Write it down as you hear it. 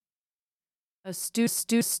A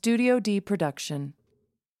Studio D production.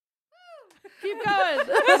 Keep going.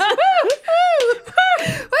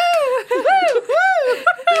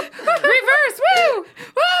 Reverse, woo!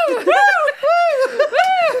 Woo! Woo! Woo!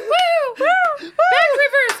 Woo! Woo! Back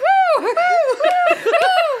reverse, woo!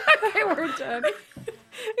 Okay, we're done.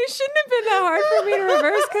 It shouldn't have been that hard for me to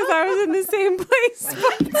reverse because I was in the same place.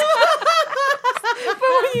 But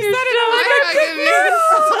when you said it, I was like,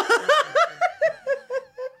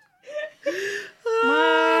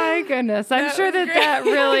 My goodness, I'm sure that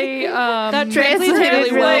really That translates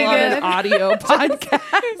really well on an audio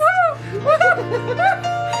podcast.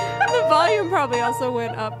 the volume probably also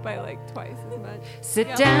went up by like twice as much.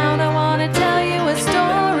 Sit down, I want to tell you a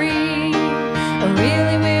story. A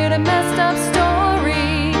really weird and messed up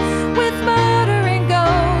story. With murder and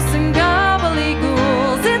ghosts and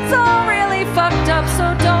gobbledygools. It's all really fucked up,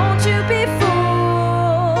 so don't you be fooled.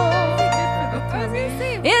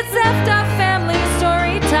 It's effed up family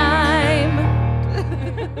story time.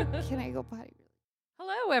 Can I go potty?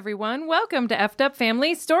 Hello, everyone. Welcome to Effed Up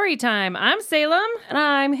Family Storytime. I'm Salem. And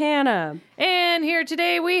I'm Hannah. And here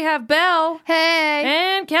today we have Belle. Hey.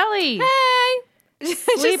 And Kelly. Hey!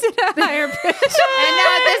 Just at a higher pitch. And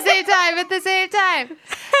now at the same time.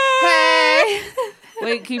 Hey.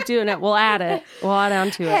 Wait, keep doing it. We'll add it. We'll add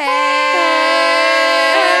on to it.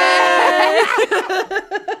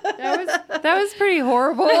 That was pretty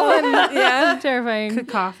horrible and terrifying.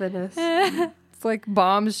 Cacophonous. It's like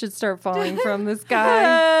bombs should start falling from the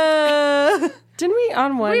sky. Didn't we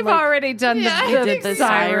on one? We've already done the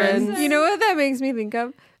sirens. You know what that makes me think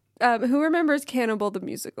of? Who remembers Cannibal the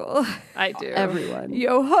Musical? I do. Everyone.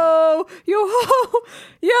 Yo ho, yo ho,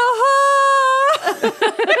 yo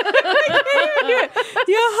ho,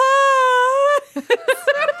 yo ho.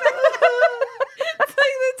 It's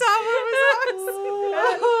like the top of his voice.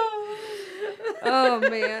 Oh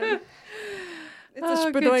man, it's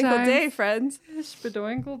a good spadoinkle times. day, friends.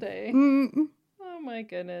 Spadoinkle day. Oh my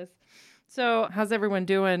goodness. So, how's everyone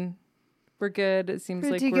doing? We're good. It seems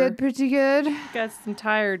Pretty like good. we're got some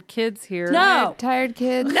tired kids here. No. Tired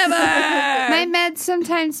kids. Never. My meds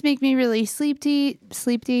sometimes make me really sleepy.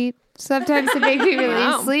 Sometimes they make me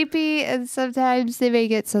really sleepy, and sometimes they make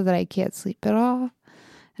it so that I can't sleep at all.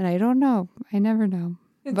 And I don't know. I never know.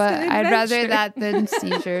 It's But an I'd rather adventure. that than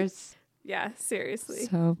seizures. Yeah, seriously.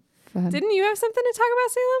 So fun. Didn't you have something to talk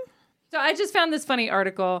about, Salem? So, I just found this funny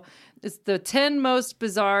article. It's the 10 most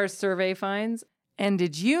bizarre survey finds. And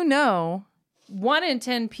did you know 1 in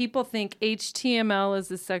 10 people think HTML is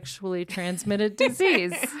a sexually transmitted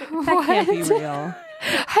disease. That can't be real.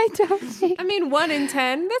 I don't think. I mean, 1 in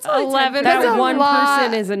 10. That's only 11. That's That a one lot.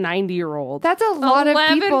 person is a 90-year-old. That's a lot of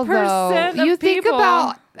people, though. 11% of You think people.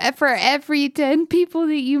 about for every 10 people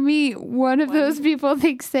that you meet, one of those people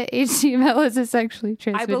thinks that HTML is a sexually I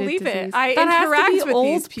transmitted believe disease. it. I That has interact to be with old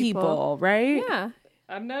these people. right? Yeah.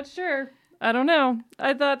 I'm not sure. I don't know.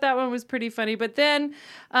 I thought that one was pretty funny. But then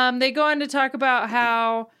they go on to talk about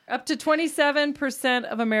how up to 27%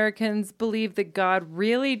 of Americans believe that God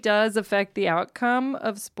really does affect the outcome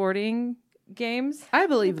of sporting games. I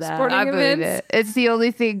believe that. Sporting I believe events. it. It's the only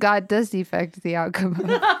thing God does affect the outcome of.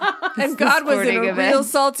 And God was in sporting a event. real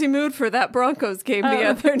salty mood for that Broncos game the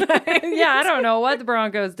other night. Yeah, I don't know what the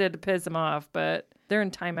Broncos did to piss him off, but they're in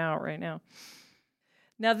timeout right now.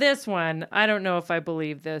 Now, this one, I don't know if I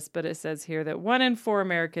believe this, but it says here that 1 in 4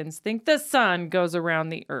 Americans think the sun goes around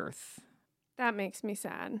the earth. That makes me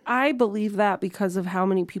sad. I believe that because of how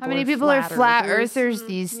many people How many are people are flat earthers. earthers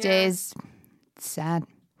these days? It's sad.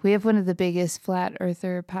 We have one of the biggest flat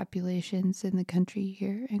earther populations in the country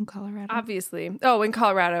here in Colorado. Obviously. Oh, in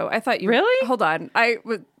Colorado. I thought you... Really? Hold on. I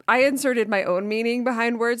inserted my own meaning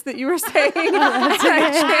behind words that you were saying. And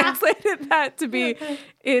I translated that to be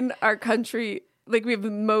in our country. Like, we have the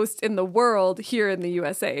most in the world here in the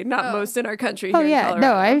USA, not most in our country here Oh in yeah, Colorado.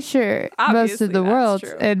 no, I'm sure most Obviously, of the that's world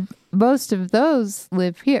true. and most of those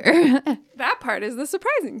live here. That part is the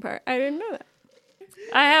surprising part. I didn't know that.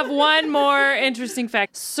 I have one more interesting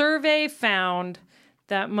fact. Survey found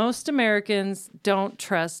that most Americans don't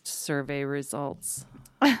trust survey results.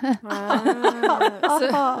 So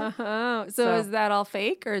is that all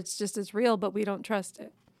fake, or it's just as real, but we don't trust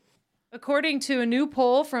it? According to a new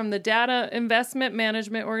poll from the data investment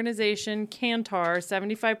management organization Kantar,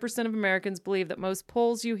 75% of Americans believe that most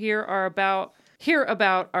polls you hear about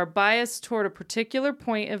are biased toward a particular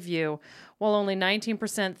point of view, while only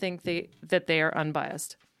 19% think that they are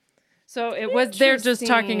unbiased. So they're just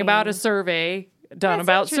talking about a survey done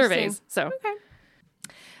about surveys. So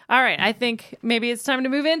All right, I think maybe it's time to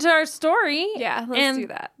move into our story. Yeah, let's do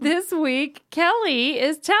that. This week, Kelly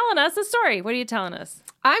is telling us a story. What are you telling us?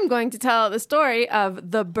 I'm going to tell the story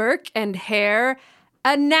of the Burke and Hare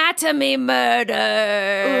anatomy murders.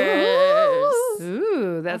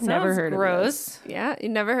 Ooh, that I've never sounds heard of gross. Yeah, you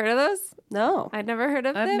never heard of those? No. I'd never heard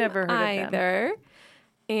of I've them never heard of them. either.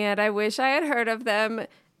 And I wish I had heard of them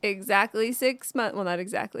exactly 6 months. Well, not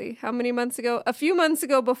exactly. How many months ago? A few months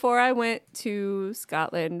ago before I went to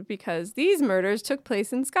Scotland, because these murders took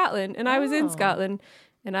place in Scotland. And I was in Scotland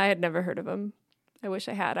and I had never heard of them. I wish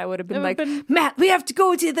I had. I would have been like, Matt, we have to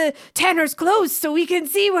go to the Tanner's Close so we can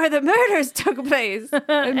see where the murders took place.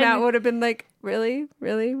 And Matt would have been like, really?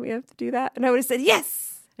 Really? We have to do that? And I would have said,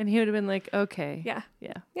 yes. And he would have been like, okay. Yeah.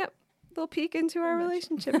 Yeah. Yep. Little peek into our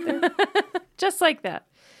relationship there. Just like that.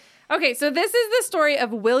 Okay, so this is the story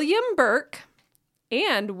of William Burke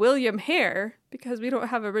and William Hare, because we don't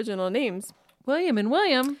have original names. William and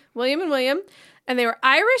William. And they were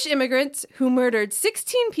Irish immigrants who murdered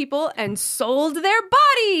 16 people and sold their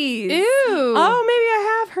bodies. Ew. Oh, maybe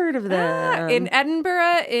I have heard of them. In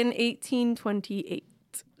Edinburgh in 1828.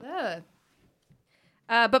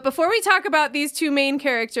 But before we talk about these two main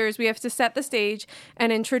characters, we have to set the stage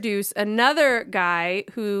and introduce another guy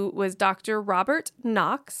who was Dr. Robert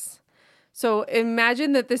Knox. So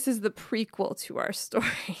imagine that this is the prequel to our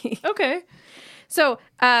story. Okay. So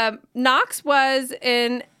Knox was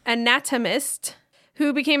an anatomist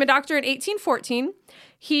who became a doctor in 1814.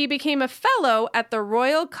 He became a fellow at the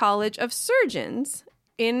Royal College of Surgeons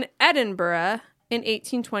in Edinburgh in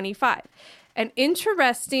 1825. An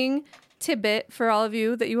interesting tidbit for all of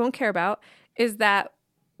you that you won't care about is that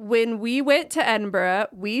when we went to Edinburgh,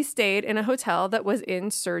 we stayed in a hotel that was in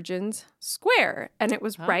Surgeons Square, and it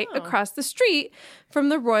was right across the street from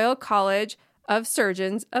the Royal College of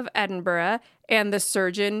Surgeons of Edinburgh and the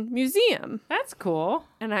Surgeon Museum. That's cool.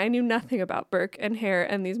 And I knew nothing about Burke and Hare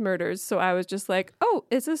and these murders, so I was just like, oh,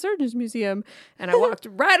 it's a Surgeon's Museum. And I walked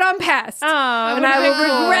right on past. Oh, and I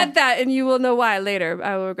will regret that, and you will know why later.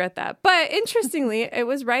 I will regret that. But interestingly, it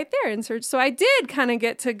was right there in Surgeons. So I did kind of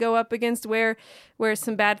get to go up against where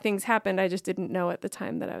some bad things happened. I just didn't know at the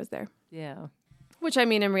time that I was there. Yeah. Which, I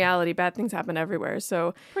mean, in reality, bad things happen everywhere.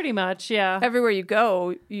 So Pretty much, yeah. everywhere you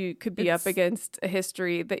go, you could be up against a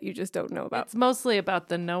history that you just don't know about. It's mostly about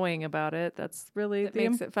the knowing about it. That's really That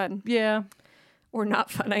makes it fun. Yeah. Or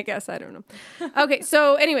not fun, I guess. I don't know. Okay,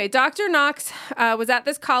 so anyway, Dr. Knox was at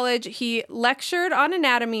this college. He lectured on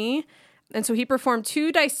anatomy, and so he performed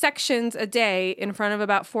 2 dissections a day in front of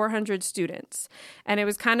about 400 students. And it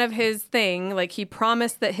was kind of his thing. Like, he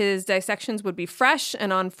promised that his dissections would be fresh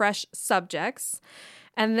and on fresh subjects.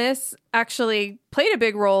 And this actually played a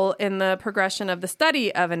big role in the progression of the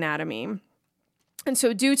study of anatomy. And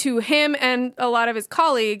so due to him and a lot of his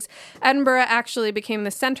colleagues, Edinburgh actually became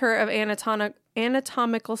the center of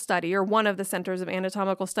anatomical study, or one of the centers of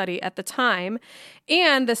anatomical study at the time.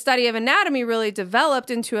 And the study of anatomy really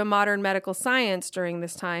developed into a modern medical science during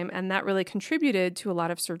this time, and that really contributed to a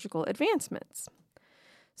lot of surgical advancements.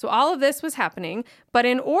 So all of this was happening, but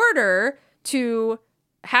in order to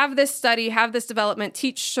have this study, have this development,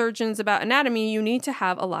 teach surgeons about anatomy, you need to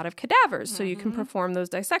have a lot of cadavers so you can perform those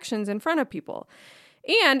dissections in front of people.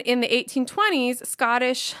 And in the 1820s,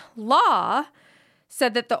 Scottish law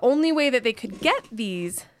said that the only way that they could get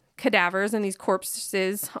these cadavers and these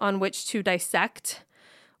corpses on which to dissect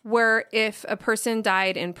were if a person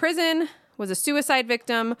died in prison, was a suicide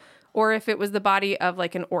victim, or if it was the body of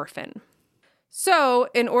like an orphan. So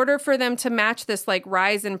in order for them to match this like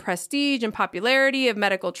rise in prestige and popularity of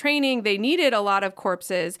medical training, they needed a lot of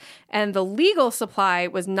corpses, and the legal supply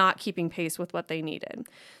was not keeping pace with what they needed.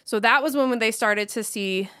 So that was when they started to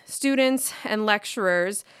see students and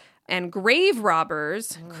lecturers and grave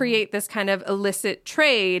robbers create this kind of illicit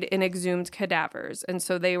trade in exhumed cadavers. And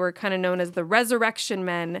so they were kind of known as the resurrection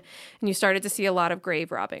men, and you started to see a lot of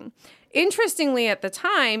grave robbing. Interestingly, at the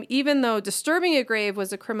time, even though disturbing a grave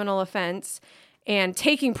was a criminal offense and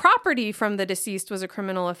taking property from the deceased was a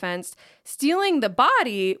criminal offense, stealing the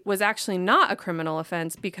body was actually not a criminal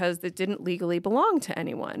offense because it didn't legally belong to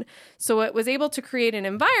anyone. So it was able to create an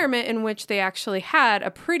environment in which they actually had a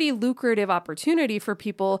pretty lucrative opportunity for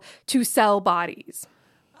people to sell bodies.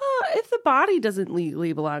 If the body doesn't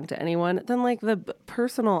legally belong to anyone, then like the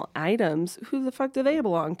personal items, who the fuck do they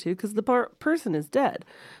belong to? Because the person is dead.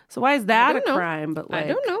 So why is that a crime? But like, I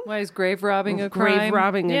don't know. Why is grave robbing a crime? Grave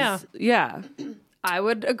robbing is, yeah. I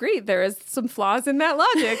would agree. There is some flaws in that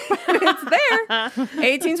logic, but it's there.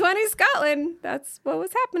 1820 Scotland. That's what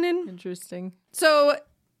was happening. Interesting. So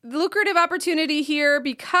lucrative opportunity here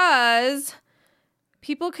because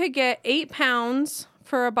people could get £8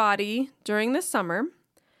 for a body during the summer.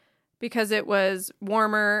 because it was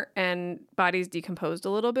warmer and bodies decomposed a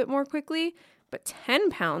little bit more quickly, but 10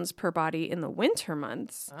 pounds per body in the winter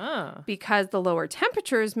months because the lower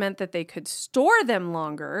temperatures meant that they could store them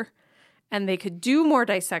longer and they could do more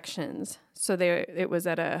dissections. So it was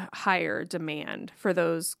at a higher demand for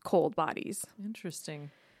those cold bodies. Interesting.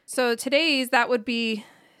 So today's, that would be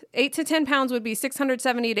 8 to 10 pounds would be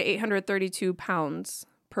 670 to 832 pounds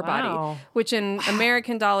per body, which in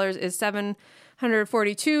American dollars is $742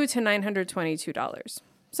 to $922.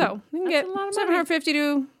 So we can get $750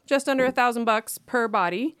 to just under $1,000 per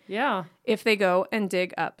body. Yeah. If they go and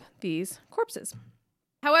dig up these corpses.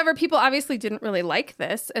 However, people obviously didn't really like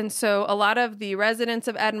this, and so a lot of the residents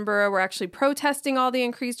of Edinburgh were actually protesting all the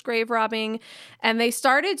increased grave robbing, and they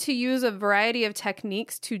started to use a variety of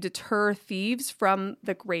techniques to deter thieves from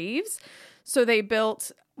the graves. So they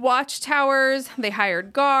built watchtowers, they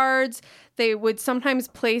hired guards, they would sometimes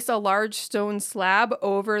place a large stone slab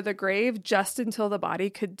over the grave just until the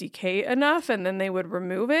body could decay enough, and then they would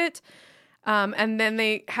remove it. And then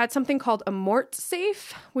they had something called a mort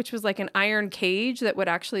safe, which was like an iron cage that would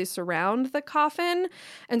actually surround the coffin.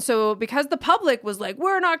 And so because the public was like,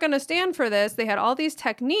 we're not going to stand for this, they had all these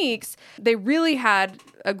techniques. They really had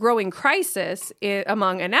a growing crisis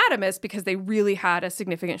among anatomists because they really had a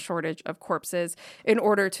significant shortage of corpses in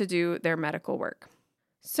order to do their medical work.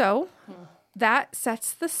 So that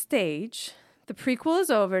sets the stage. The prequel is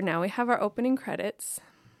over. Now we have our opening credits.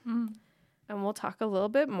 And we'll talk a little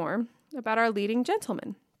bit more about our leading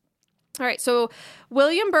gentlemen. All right, so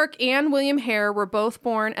William Burke and William Hare were both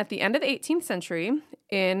born at the end of the 18th century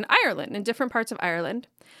in Ireland, in different parts of Ireland.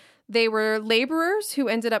 They were laborers who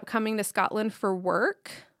ended up coming to Scotland for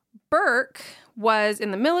work. Burke was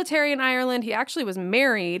in the military in Ireland. He actually was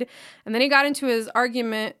married, and then he got into an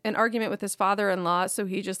argument with his father-in-law, so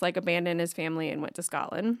he just like abandoned his family and went to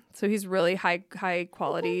Scotland. So he's really high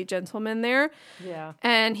quality gentleman there. Yeah.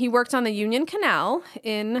 And he worked on the Union Canal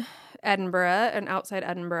in Edinburgh and outside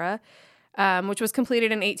Edinburgh, which was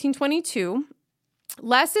completed in 1822.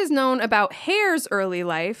 Less is known about Hare's early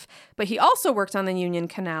life, but he also worked on the Union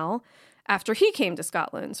Canal after he came to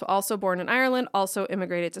Scotland. So also born in Ireland, also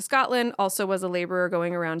immigrated to Scotland, also was a laborer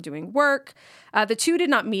going around doing work. The two did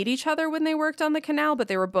not meet each other when they worked on the canal, but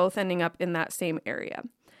they were both ending up in that same area.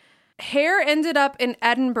 Hare ended up in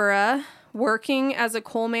Edinburgh working as a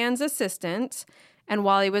coalman's assistant. And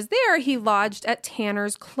while he was there, he lodged at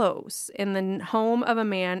Tanner's Close in the home of a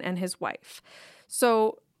man and his wife.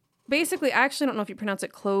 So basically, I actually don't know if you pronounce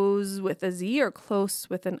it close with a Z or close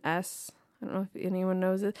with an S. I don't know if anyone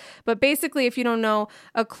knows it. But basically, if you don't know,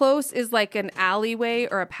 a close is like an alleyway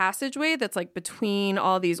or a passageway that's like between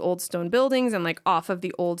all these old stone buildings and like off of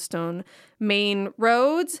the old stone main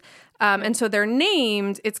roads. And so they're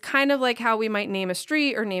named, it's kind of like how we might name a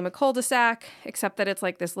street or name a cul-de-sac, except that it's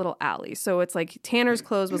like this little alley. So it's like Tanner's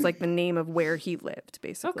Close was like the name of where he lived,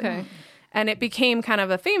 basically. Okay. And it became kind of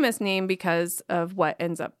a famous name because of what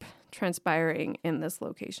ends up transpiring in this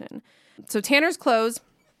location. So Tanner's Close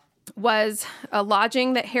was a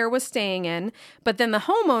lodging that Hare was staying in, but then the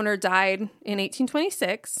homeowner died in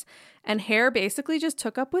 1826, and Hare basically just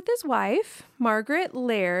took up with his wife, Margaret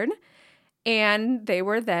Laird, and they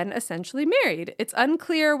were then essentially married. It's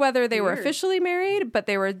unclear whether they were officially married, but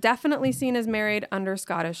they were definitely seen as married under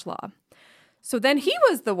Scottish law. So then he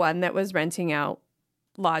was the one that was renting out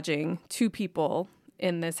lodging to people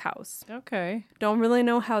in this house. Okay. Don't really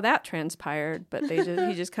know how that transpired, but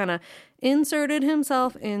he just kind of inserted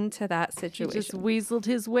himself into that situation. He just weaseled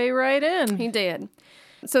his way right in. He did.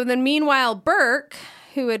 So then meanwhile, Burke,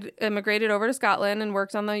 who had immigrated over to Scotland and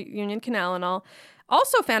worked on the Union Canal and all,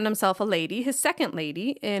 also found himself a lady, his second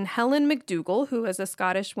lady, in Helen McDougall, who was a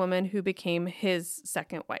Scottish woman who became his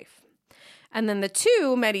second wife. And then the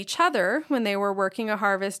two met each other when they were working a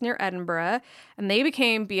harvest near Edinburgh, and they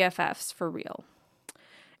became BFFs for real.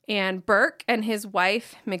 And Burke and his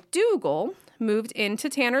wife, McDougall, moved into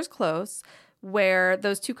Tanner's Close, where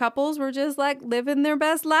those two couples were just like living their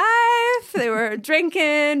best life. They were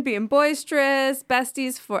drinking, being boisterous,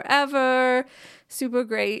 besties forever. Super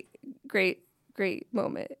great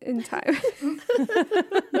moment in time.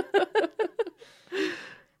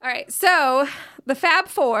 All right, so the Fab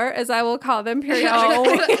Four, as I will call them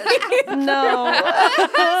periodically. No.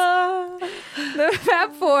 The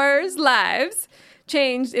Fab Four's lives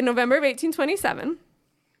changed in November of 1827.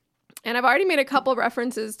 And I've already made a couple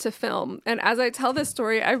references to film. And as I tell this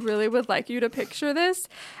story, I really would like you to picture this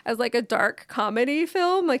as like a dark comedy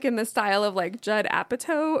film, like in the style of like Judd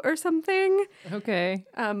Apatow or something. Okay.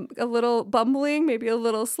 A little bumbling, maybe a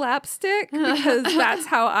little slapstick, because that's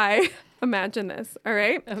how I Imagine this, all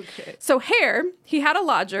right? Okay. So Hare, he had a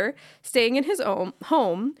lodger staying in his own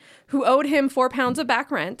home who owed him 4 pounds of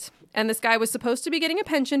back rent. And this guy was supposed to be getting a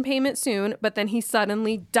pension payment soon, but then he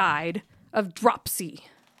suddenly died of dropsy.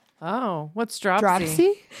 Oh, what's dropsy?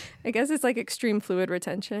 Dropsy? I guess it's like extreme fluid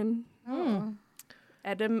retention.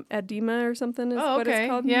 Edema or something is what it's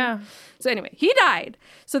called. Yeah. So anyway, he died.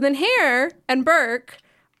 So then Hare and Burke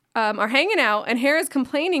are hanging out, and Hare is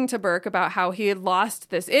complaining to Burke about how he had lost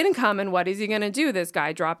this income and what is he going to do? This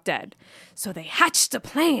guy dropped dead. So they hatched a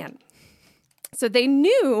plan. So they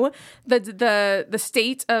knew the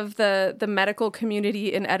state of the medical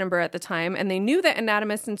community in Edinburgh at the time, and they knew that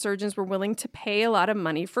anatomists and surgeons were willing to pay a lot of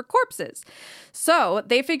money for corpses. So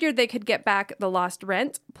they figured they could get back the lost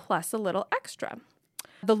rent plus a little extra.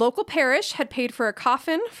 The local parish had paid for a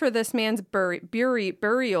coffin for this man's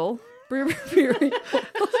burial.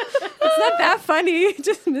 It's not that funny.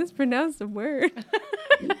 Just mispronounced a word.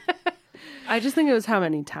 I just think it was how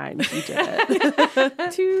many times you did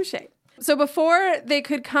it. Touche. So before they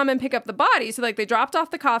could come and pick up the body, so like they dropped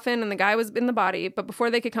off the coffin and the guy was in the body, but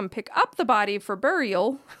before they could come pick up the body for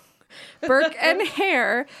burial, Burke and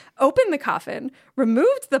Hare opened the coffin,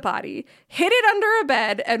 removed the body, hid it under a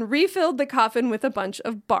bed, and refilled the coffin with a bunch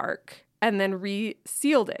of bark, and then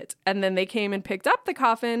resealed it. And then they came and picked up the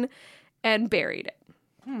coffin and buried it.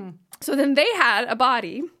 So then they had a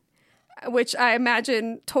body, which I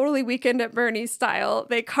imagine totally Weekend at Bernie's style.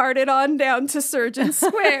 They carted on down to Surgeon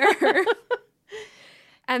Square.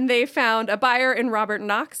 And they found a buyer in Robert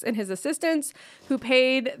Knox and his assistants who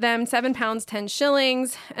paid them 7 pounds, 10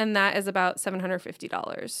 shillings. And that is about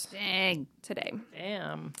 $750 Dang. today.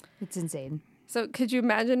 Damn. It's insane. So could you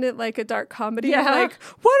imagine it like a dark comedy? Yeah. Like,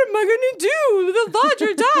 what am I going to do? The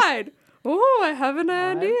lodger died. Oh, I have an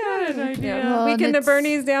idea. Well, Weekend and at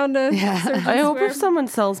Bernie's down to Surgeon I hope Square. if someone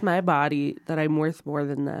sells my body that I'm worth more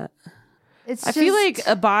than that. It's I feel like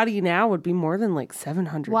a body now would be more than like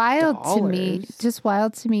 $700. wild to me. Just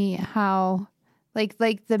wild to me how like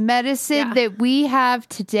the medicine that we have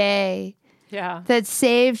today Yeah. that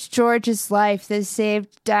saved George's life, that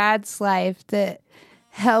saved Dad's life, that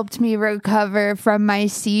helped me recover from my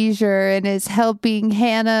seizure and is helping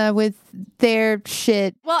Hannah with their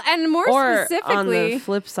shit. Well, and more Or specifically, on the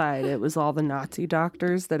flip side, it was all the Nazi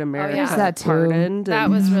doctors that America yeah. That too. pardoned. that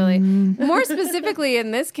and- was really more specifically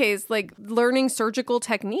in this case, like learning surgical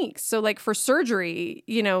techniques. So, like for surgery,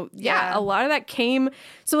 a lot of that came.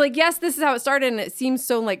 So, like, yes, this is how it started, and it seems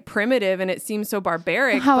so like primitive and it seems so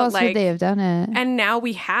barbaric. How but, else like, would they have done it? And now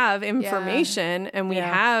we have information, and we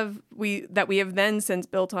Yeah. have then since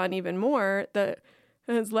built on even more that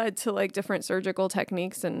has led to like different surgical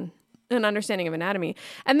techniques and an understanding of anatomy.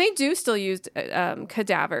 And they do still use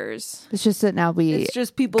cadavers. It's just that now we It's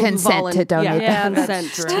just people who consent to donate Yeah, them.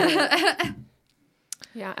 consent to it.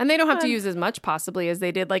 Yeah, and they don't have to use as much possibly as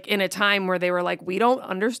they did like in a time where they were like, we don't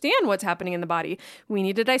understand what's happening in the body. We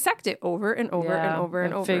need to dissect it over and over and over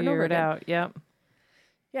and over and figure over it again. out. Yep.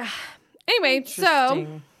 Yeah. Anyway, so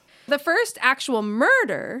Interesting. the first actual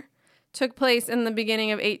murder took place in the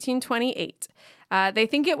beginning of 1828. They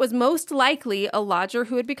think it was most likely a lodger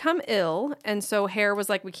who had become ill. And so Hare was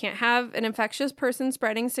like, we can't have an infectious person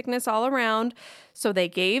spreading sickness all around. So they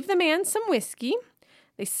gave the man some whiskey.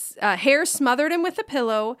 Hare smothered him with a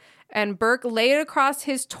pillow, and Burke laid it across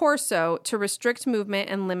his torso to restrict movement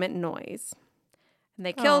and limit noise. And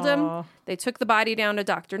they killed him. They took the body down to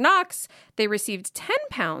Dr. Knox. They received 10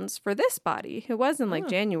 pounds for this body. It was in like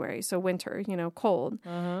January, so winter, cold.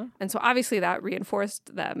 And so obviously that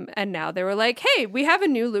reinforced them. And now they were like, hey, we have a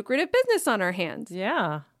new lucrative business on our hands.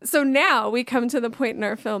 Yeah. So now we come to the point in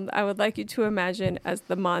our film that I would like you to imagine as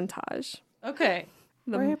the montage. Okay.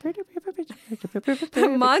 The montage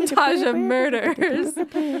of murders.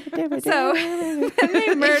 So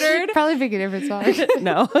they murdered. Probably make a difference.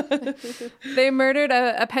 No. They murdered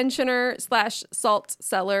a pensioner / salt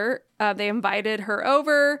seller. They invited her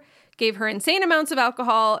over, gave her insane amounts of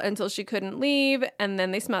alcohol until she couldn't leave, and then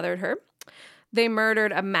they smothered her. They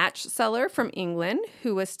murdered a match seller from England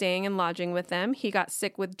who was staying and lodging with them. He got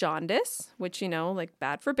sick with jaundice, which, like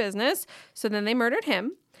bad for business. So then they murdered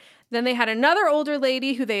him. Then they had another older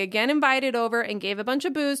lady who they again invited over and gave a bunch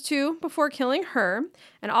of booze to before killing her.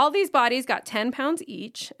 And all these bodies got 10 pounds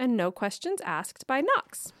each and no questions asked by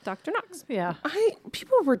Knox, Dr. Knox. Yeah.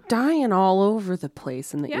 People were dying all over the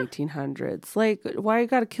place in the Yeah. 1800s. Like, why you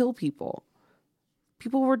gotta kill people?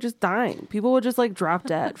 People were just dying. People would just like drop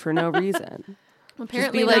dead for no reason.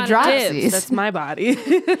 Apparently be like not dropsies. enough. That's my body.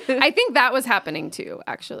 I think that was happening too,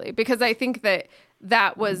 actually, because I think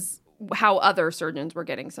that was how other surgeons were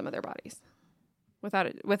getting some of their bodies. Without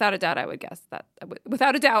a doubt, I would guess that.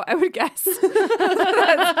 Without a doubt, I would guess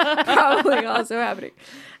that's probably also happening.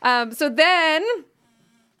 So then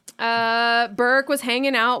Burke was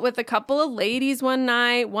hanging out with a couple of ladies one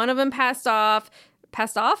night. One of them passed out.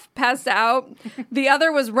 The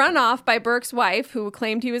other was run off by Burke's wife, who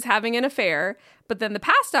claimed he was having an affair. But then the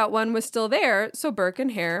passed out one was still there, so Burke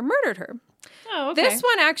and Hare murdered her. Oh, okay. This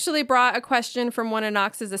one actually brought a question from one of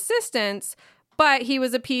Knox's assistants, but he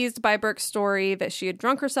was appeased by Burke's story that she had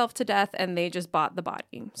drunk herself to death and they just bought the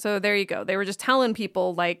body. So there you go. They were just telling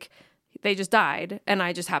people like they just died and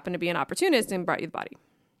I just happened to be an opportunist and brought you the body.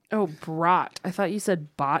 Oh, brought. I thought you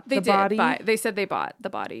said bought They the did body. They said they bought the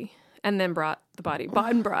body and then brought the body.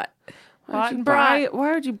 Bought and brought. Bought and brought.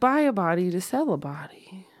 Why would you buy a body to sell a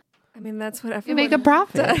body? I mean, that's what You everyone make a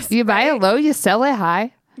profit. does, You buy it low, you sell it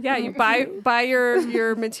high. Yeah, you buy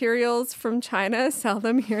your materials from China, sell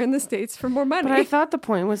them here in the States for more money. But I thought the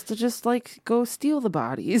point was to just like go steal the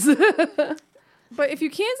bodies. But if you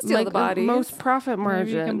can't steal like the bodies, most profit Maybe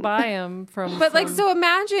margin. you can buy them from. but like, so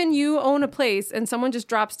imagine you own a place and someone just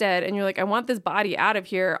drops dead, and you're like, I want this body out of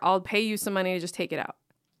here. I'll pay you some money to just take it out.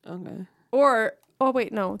 Okay. Or oh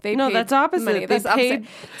wait, no, they No, paid that's opposite. money. They That's opposite. paid-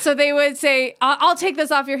 So they would say, I'll take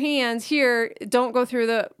this off your hands. Here, don't go through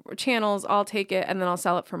the channels. I'll take it and then I'll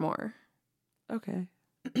sell it for more. Okay.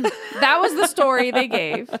 That was the story they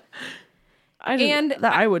gave.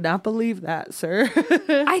 I would not believe that, sir.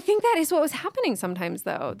 I think that is what was happening sometimes,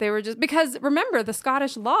 though. They were just because remember, the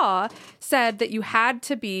Scottish law said that you had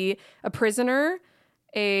to be a prisoner,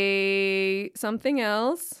 a something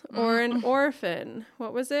else, or an orphan.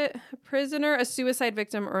 What was it? A prisoner, a suicide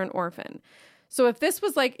victim, or an orphan. So if this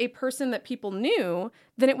was like a person that people knew,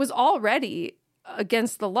 then it was already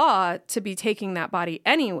against the law to be taking that body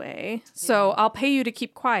anyway. So I'll pay you to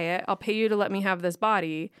keep quiet. I'll pay you to let me have this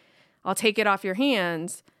body. I'll take it off your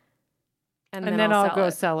hands. And then I'll sell go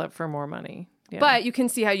it. sell it for more money. Yeah. But you can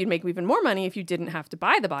see how you'd make even more money if you didn't have to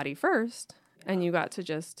buy the body first and you got to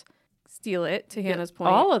just steal it, to Hannah's point.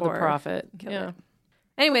 all of the or profit. kill Yeah. it.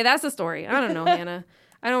 Anyway, that's the story. I don't know, Hannah.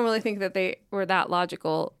 I don't really think that they were that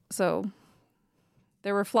logical. So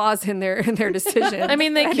there were flaws in their decision. I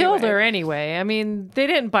mean, they killed her anyway. I mean, they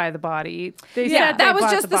didn't buy the body. They Yeah, said they that was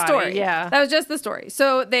bought just the body. story. Yeah. That was just the story.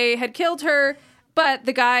 So they had killed her, but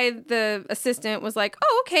the guy, the assistant, was like,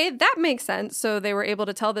 oh, okay, that makes sense. So they were able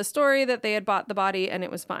to tell this story that they had bought the body and it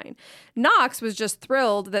was fine. Knox was just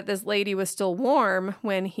thrilled that this lady was still warm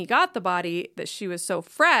when he got the body, that she was so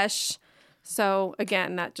fresh. So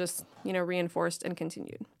again, that just, reinforced and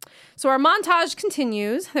continued. So our montage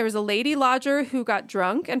continues. There was a lady lodger who got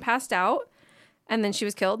drunk and passed out, and then she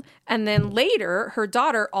was killed. And then later, her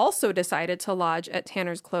daughter also decided to lodge at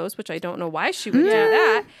Tanner's Close, which I don't know why she would do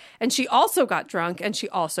that. And she also got drunk and she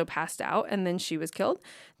also passed out, and then she was killed.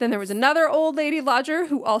 Then there was another old lady lodger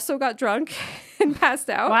who also got drunk and passed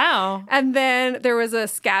out. Wow. And then there was a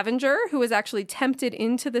scavenger who was actually tempted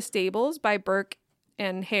into the stables by Burke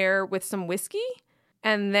and Hare with some whiskey.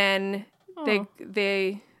 And then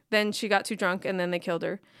then she got too drunk and then they killed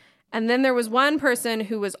her. And then there was one person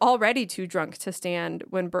who was already too drunk to stand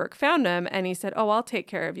when Burke found him, and he said, oh, I'll take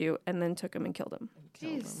care of you, and then took him and killed him.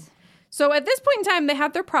 Jeez. So at this point in time, they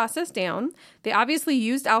had their process down. They obviously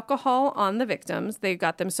used alcohol on the victims. They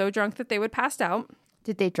got them so drunk that they would pass out.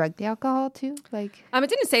 Did they drug the alcohol too? It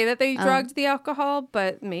didn't say that they drugged the alcohol,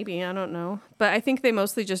 but maybe, I don't know. But I think they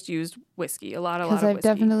mostly just used whiskey, a lot of Because I've whiskey.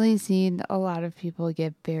 definitely seen a lot of people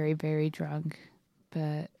get very, very drunk,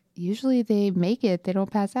 but usually they make it. They don't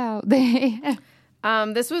pass out.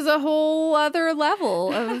 This was a whole other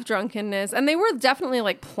level of drunkenness. And they were definitely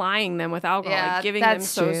like plying them with alcohol, Yeah, like giving them that's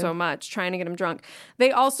so true. much, trying to get them drunk.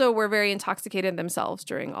 They also were very intoxicated themselves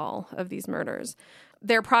during all of these murders.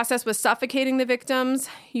 Their process was suffocating the victims,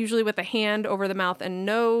 usually with a hand over the mouth and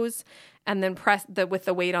nose, and then press with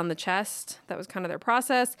the weight on the chest. That was kind of their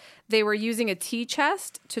process. They were using a tea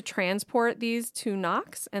chest to transport these to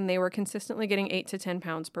Knox, and they were consistently getting 8 to 10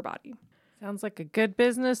 pounds per body. Sounds like a good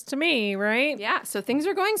business to me, right? Yeah, so things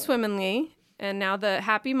are going swimmingly, and now the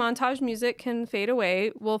happy montage music can fade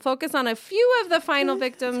away. We'll focus on a few of the final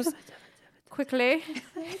victims quickly.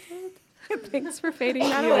 Thanks for fading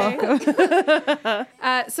that away.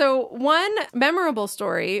 So one memorable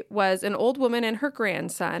story was an old woman and her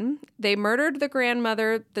grandson. They murdered the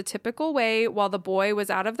grandmother the typical way while the boy was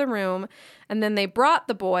out of the room, and then they brought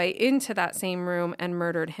the boy into that same room and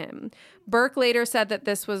murdered him. Burke later said that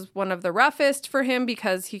this was one of the roughest for him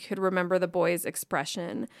because he could remember the boy's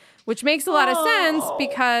expression, which makes a lot of sense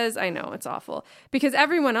because I know it's awful because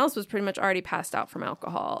everyone else was pretty much already passed out from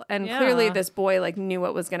alcohol. And clearly this boy like knew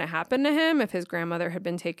what was going to happen to him if his grandmother had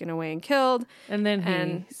been taken away and killed. And then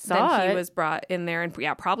he was brought in there and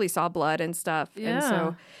probably saw blood and stuff. Yeah.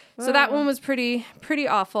 And so that one was pretty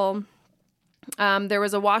awful. There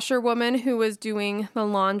was a washerwoman who was doing the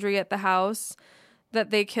laundry at the house that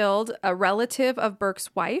they killed, a relative of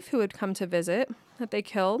Burke's wife who had come to visit that they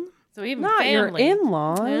killed. So even Not family. your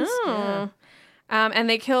in-laws. Oh. And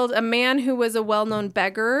they killed a man who was a well-known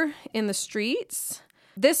beggar in the streets.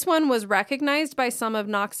 This one was recognized by some of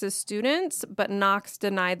Knox's students, but Knox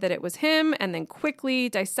denied that it was him and then quickly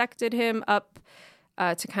dissected him up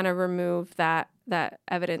to kind of remove that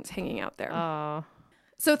evidence hanging out there. Oh.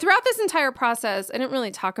 So throughout this entire process, I didn't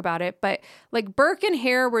really talk about it, but like Burke and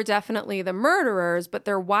Hare were definitely the murderers, but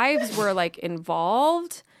their wives were like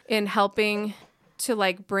involved in helping to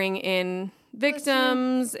like bring in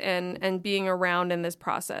victims and being around in this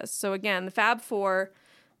process. So again, the Fab Four,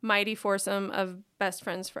 mighty foursome of best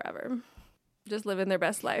friends forever, just living their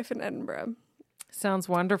best life in Edinburgh. Sounds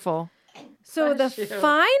wonderful. So the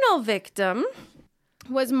final victim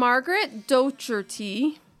was Margaret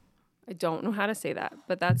Docherty. I don't know how to say that,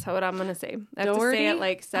 but that's how I'm going to say. I have to say it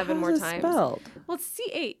like 7 more times. Spelled? Well, it's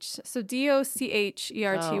CH. So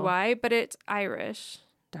Docherty, but it's Irish.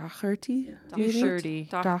 Docherty? Docherty.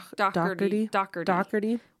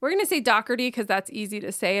 Docherty? We're going to say Docherty because that's easy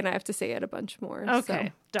to say, and I have to say it a bunch more.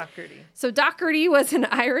 Okay. Docherty. So Docherty was an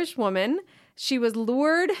Irish woman. She was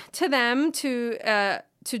lured to them to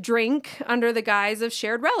drink under the guise of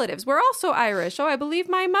shared relatives. We're also Irish. Oh, I believe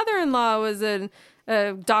my mother-in-law was a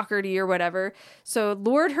Docherty or whatever. So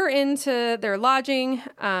lured her into their lodging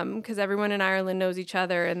because everyone in Ireland knows each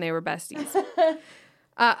other and they were besties.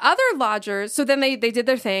 Other lodgers, so then they did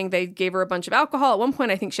their thing. They gave her a bunch of alcohol. At one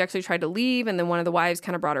point, I think she actually tried to leave, and then one of the wives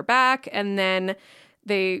kind of brought her back, and then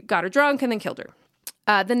they got her drunk and then killed her.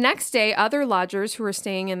 The next day, other lodgers who were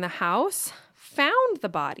staying in the house found the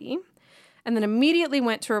body and then immediately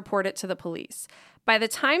went to report it to the police. By the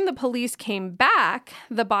time the police came back,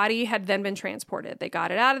 the body had then been transported. They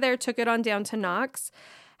got it out of there, took it on down to Knox.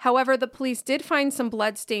 However, the police did find some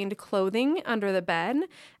blood-stained clothing under the bed,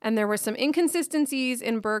 and there were some inconsistencies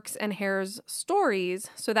in Burke's and Hare's stories,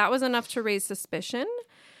 so that was enough to raise suspicion.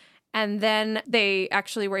 And then they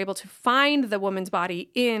actually were able to find the woman's body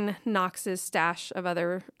in Knox's stash of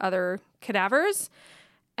other cadavers,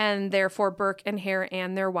 and therefore Burke and Hare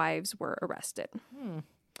and their wives were arrested.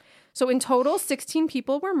 So in total, 16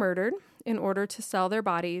 people were murdered in order to sell their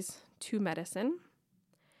bodies to medicine.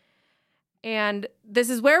 And this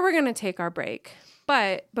is where we're going to take our break.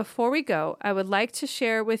 But before we go, I would like to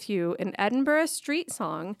share with you an Edinburgh street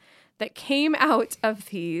song that came out of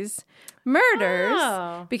these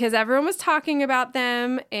murders because everyone was talking about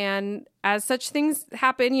them. And as such things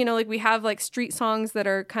happen, you know, like we have like street songs that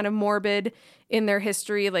are kind of morbid in their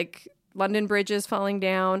history, like London bridges falling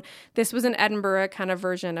down. This was an Edinburgh kind of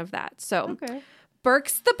version of that. So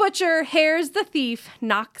Burke's the butcher, Hare's the thief,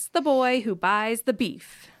 Knox the boy who buys the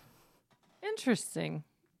beef. Interesting.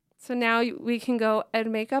 So now we can go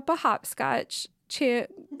and make up a hopscotch chant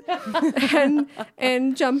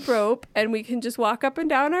and jump rope, and we can just walk up and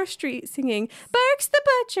down our street singing, Burke's the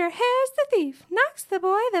butcher, Hare's the thief, Knox the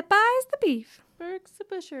boy that buys the beef. Burke's the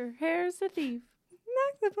butcher, Hare's the thief,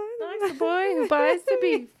 Knox Knox the boy who buys the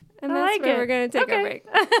beef. And that's where we're going to take a break.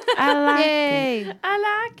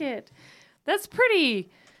 I like it. That's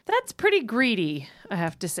pretty greedy, I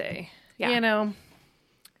have to say. Yeah. You know,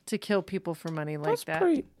 to kill people for money like that.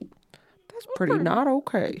 That's pretty not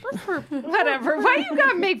okay. Whatever. Why you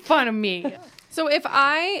gotta make fun of me? So if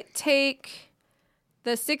I take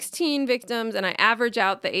the 16 victims and I average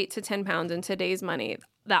out the 8 to 10 pounds in today's money,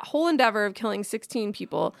 that whole endeavor of killing 16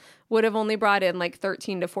 people would have only brought in like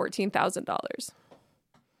 $13,000 to $14,000.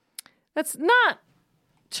 That's not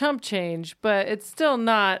chump change, but it's still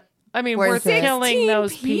not, I mean, worth it. killing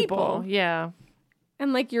those 16 people. Yeah.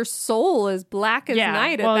 And like your soul is black as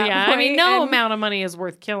night at that point. I mean, no amount of money is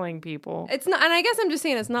worth killing people. It's not, and I guess I'm just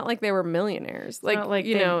saying it's not like they were millionaires. Like, not like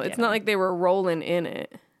you they- know, it's yeah. not like they were rolling in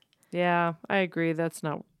it. Yeah, I agree. That's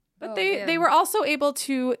not. But they were also able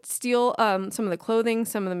to steal some of the clothing,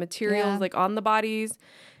 some of the materials Yeah. like on the bodies.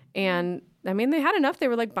 And I mean, they had enough. They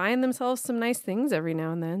were like buying themselves some nice things every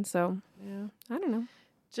now and then. So I don't know.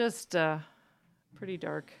 Just pretty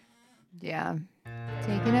dark. Yeah.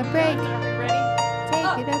 Taking a break.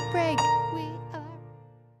 Taking a break. We are.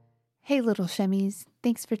 Hey, little shemmies.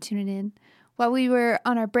 Thanks for tuning in. While we were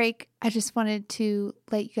on our break, I just wanted to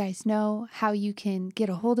let you guys know how you can get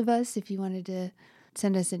a hold of us if you wanted to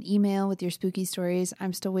send us an email with your spooky stories.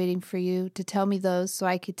 I'm still waiting for you to tell me those so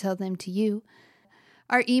I could tell them to you.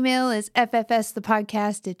 Our email is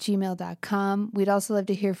ffsthepodcast@gmail.com. We'd also love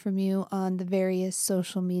to hear from you on the various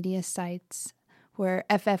social media sites. We're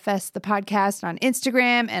FFS the Podcast on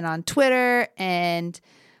Instagram and on Twitter and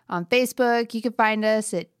on Facebook. You can find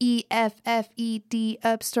us at EFFED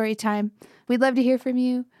Up Storytime. We'd love to hear from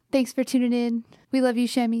you. Thanks for tuning in. We love you,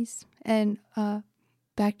 Shemis. And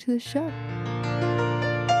back to the show. All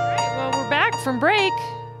right, well, we're back from break.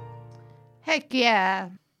 Heck yeah.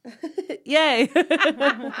 Yay.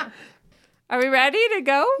 Are we ready to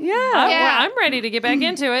go? Yeah. Well, I'm ready to get back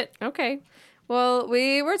into it. Okay. Well,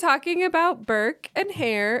 we were talking about Burke and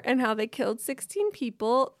Hare and how they killed 16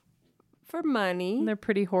 people for money. And they're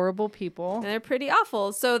pretty horrible people. And they're pretty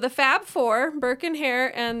awful. So the Fab Four, Burke and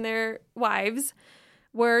Hare and their wives,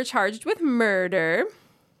 were charged with murder.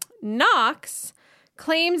 Knox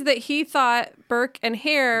claimed that he thought Burke and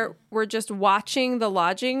Hare were just watching the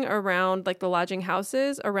lodging around, like the lodging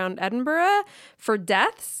houses around Edinburgh for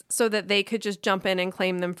deaths so that they could just jump in and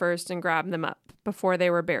claim them first and grab them up before they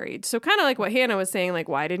were buried. So kind of like what Hannah was saying, like,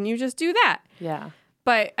 why didn't you just do that? Yeah.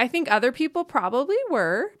 But I think other people probably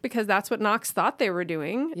were, because that's what Knox thought they were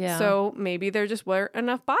doing. Yeah. So maybe there just weren't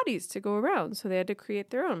enough bodies to go around, so they had to create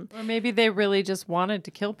their own. Or maybe they really just wanted to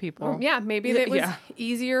kill people. Yeah, maybe it was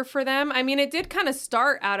easier for them. I mean, it did kind of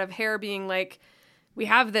start out of Hare being like, we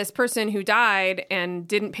have this person who died and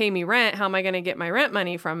didn't pay me rent. How am I going to get my rent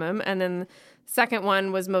money from him? And then second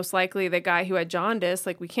one was most likely the guy who had jaundice.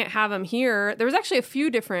 Like, we can't have him here. There was actually a few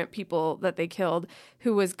different people that they killed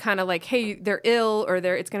who was kind of like, hey, they're ill or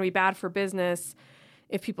it's going to be bad for business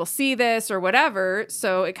if people see this or whatever.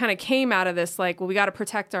 So it kind of came out of this like, well, we got to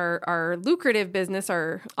protect our lucrative business,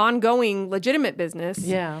 our ongoing legitimate business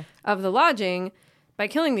of the lodging by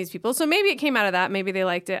killing these people. So maybe it came out of that. Maybe they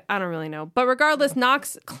liked it. I don't really know. But regardless,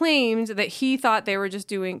 Knox claimed that he thought they were just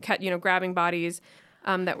grabbing bodies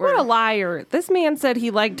that were... What a liar. This man said he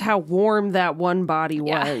liked how warm that one body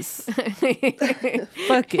was.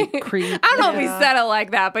 Fucking creep. I don't know if he said it like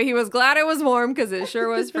that, but he was glad it was warm because it sure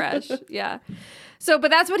was fresh. Yeah. So, but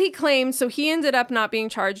that's what he claimed. So he ended up not being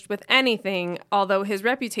charged with anything, although his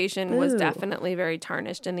reputation was definitely very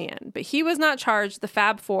tarnished in the end. But he was not charged. The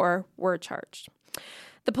Fab Four were charged.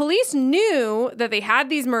 The police knew that they had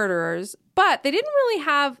these murderers, but they didn't really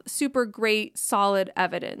have super great, solid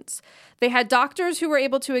evidence. They had doctors who were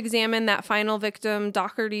able to examine that final victim,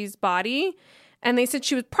 Doherty's body, and they said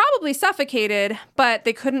she was probably suffocated, but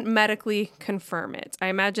they couldn't medically confirm it. I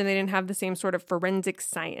imagine they didn't have the same sort of forensic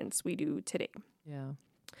science we do today. Yeah.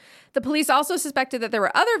 The police also suspected that there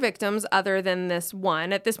were other victims other than this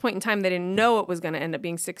one. At this point in time, they didn't know it was going to end up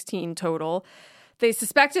being 16 total. They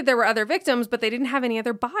suspected there were other victims, but they didn't have any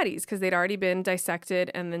other bodies because they'd already been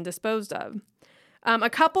dissected and then disposed of.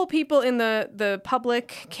 A couple people in the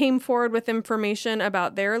public came forward with information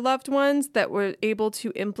about their loved ones that were able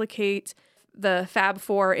to implicate the Fab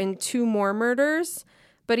Four in 2 more murders.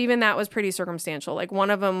 But even that was pretty circumstantial. Like,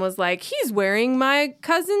 one of them was like, he's wearing my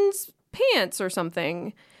cousin's pants or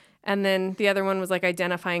something. And then the other one was like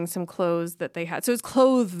identifying some clothes that they had. So it's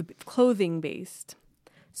clothing based.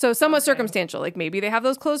 So somewhat circumstantial, like maybe they have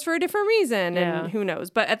those clothes for a different reason and who knows.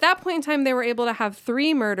 But at that point in time, they were able to have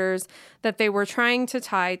 3 murders that they were trying to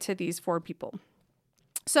tie to these 4 people.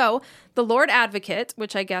 So the Lord Advocate,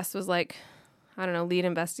 which I guess was like, I don't know, lead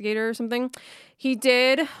investigator or something. He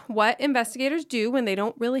did what investigators do when they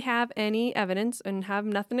don't really have any evidence and have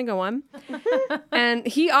nothing to go on. And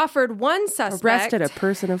he offered one suspect. Arrested a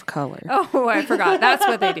person of color. Oh, I forgot. That's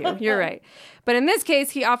what they do. You're right. But in this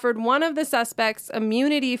case, he offered one of the suspects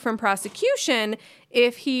immunity from prosecution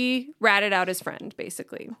if he ratted out his friend,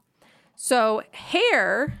 basically. So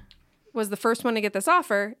Hare was the first one to get this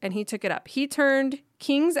offer, and he took it up. He turned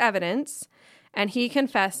King's evidence, and he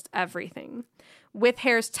confessed everything. With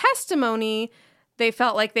Hare's testimony, they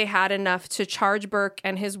felt like they had enough to charge Burke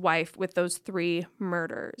and his wife with those 3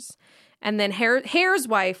 murders. And then Hare's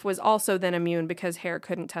wife was also then immune because Hare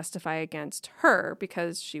couldn't testify against her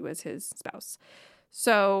because she was his spouse.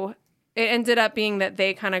 So it ended up being that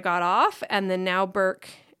they kind of got off, and then now Burke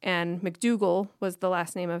and McDougal was the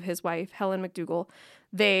last name of his wife, Helen McDougal.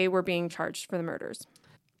 They were being charged for the murders.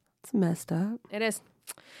 It's messed up. It is.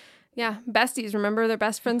 Yeah, besties. Remember, they're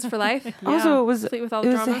best friends for life. Also, it was With all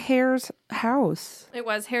the drama. Hare's house. It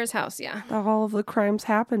was Hare's house, yeah. All of the crimes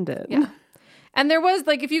happened in. Yeah. And there was,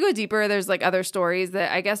 like, if you go deeper, there's, like, other stories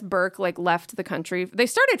that I guess Burke, like, left the country. They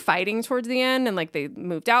started fighting towards the end, and, like, they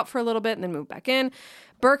moved out for a little bit and then moved back in.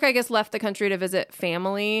 Burke, I guess, left the country to visit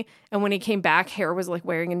family. And when he came back, Hare was, like,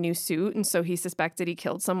 wearing a new suit. And so he suspected he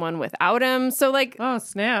killed someone without him. So, like, Oh,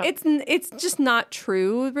 snap. it's just not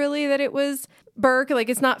true, really, that it was Burke. Like,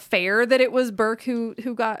 it's not fair that it was Burke who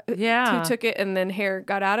took it and then Hare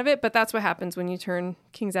got out of it. But that's what happens when you turn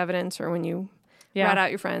King's evidence or when you rat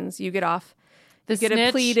out your friends. You get off. The Get snitch.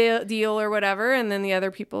 a plea deal or whatever, and then the other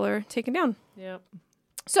people are taken down. Yep.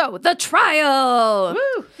 So, the trial.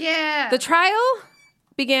 Woo! Yeah. The trial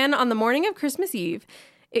began on the morning of Christmas Eve.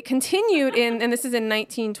 It continued and this is in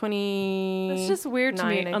 1920. It's just weird to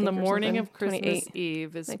me. I On the think, or morning something. of Christmas 28.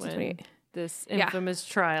 Eve is when 1928. this infamous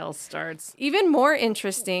trial starts. Even more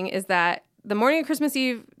interesting is that the morning of Christmas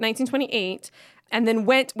Eve, 1928, and then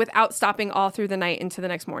went without stopping all through the night into the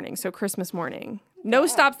next morning. So Christmas morning. No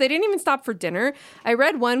stops. They didn't even stop for dinner. I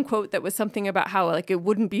read one quote that was something about how, like, it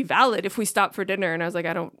wouldn't be valid if we stopped for dinner. And I was like,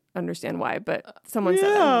 I don't understand why, but someone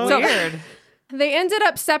said that. So, Weird. they ended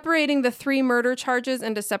up separating the 3 murder charges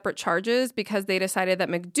into separate charges because they decided that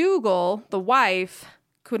McDougal, the wife,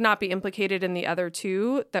 could not be implicated in the other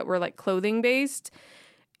 2 that were, like, clothing based.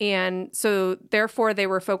 And so therefore they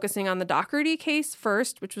were focusing on the Doherty case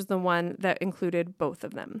first, which was the one that included both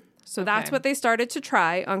of them. So that's what they started to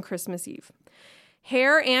try on Christmas Eve.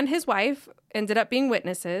 Hare and his wife ended up being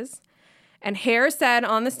witnesses. And Hare said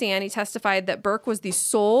on the stand, he testified that Burke was the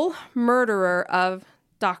sole murderer of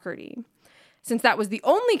Doherty. Since that was the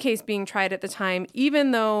only case being tried at the time,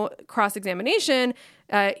 even though cross-examination,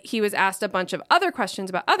 he was asked a bunch of other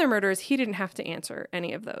questions about other murders, he didn't have to answer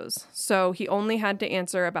any of those. So he only had to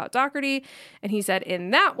answer about Doherty. And he said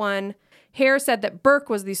in that one, Hare said that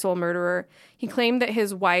Burke was the sole murderer. He claimed that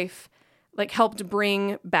his wife, like, helped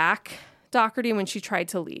bring back Doherty when she tried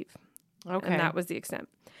to leave. Okay. And that was the extent.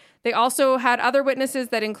 They also had other witnesses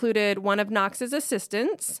that included one of Knox's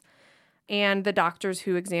assistants and the doctors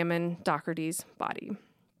who examined Doherty's body.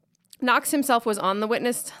 Knox himself was on the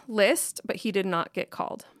witness list, but he did not get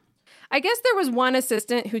called. I guess there was one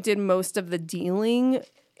assistant who did most of the dealing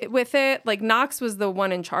with it. Like, Knox was the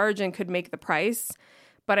one in charge and could make the price.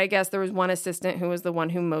 But I guess there was one assistant who was the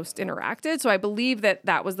one who most interacted. So I believe that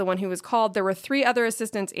that was the one who was called. There were 3 other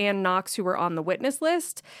assistants and Knox who were on the witness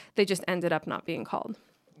list. They just ended up not being called.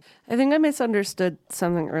 I think I misunderstood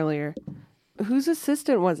something earlier. Whose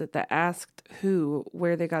assistant was it that asked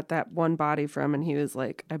where they got that one body from? And he was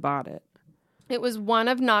like, I bought it. It was one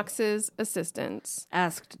of Knox's assistants.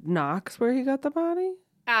 Asked Knox where he got the body?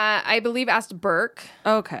 I believe asked Burke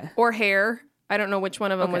Okay. or Hare. I don't know which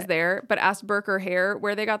one of them was Okay. there, but asked Burke or Hare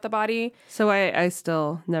where they got the body. So I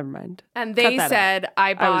still, never mind. And Cut they that said,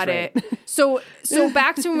 I bought right. it. So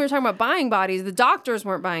back to when we were talking about buying bodies, the doctors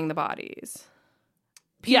weren't buying the bodies.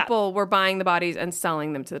 People were buying the bodies and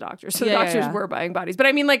selling them to the doctors. So the doctors were buying bodies. But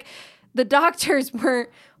I mean, like, the doctors weren't,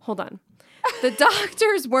 hold on. The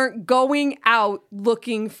doctors weren't going out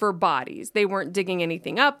looking for bodies. They weren't digging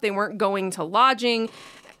anything up. They weren't going to lodging.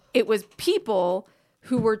 It was people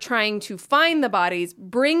who were trying to find the bodies,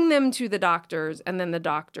 bring them to the doctors, and then the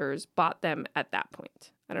doctors bought them at that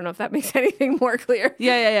point. I don't know if that makes anything more clear.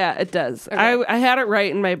 Yeah, it does. Okay. I had it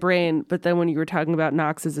right in my brain, but then when you were talking about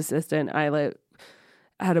Knox's assistant, I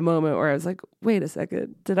had a moment where I was like, wait a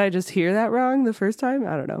second, did I just hear that wrong the first time?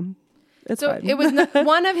 I don't know. It's So fine. it was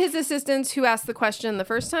one of his assistants who asked the question the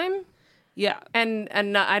first time, yeah, and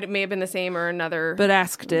not, it may have been the same or another. but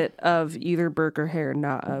asked it of either Burke or Hare,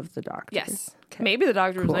 not of the doctor. Yes. Maybe the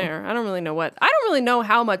doctor was there. I don't really know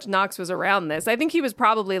how much Knox was around this. I think he was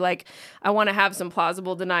probably like, I want to have some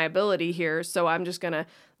plausible deniability here, so I'm just going to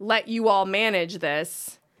let you all manage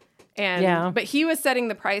this. And but he was setting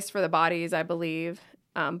the price for the bodies, I believe.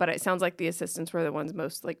 But it sounds like the assistants were the ones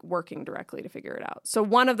most like working directly to figure it out. So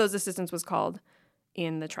one of those assistants was called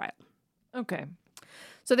in the trial. Okay.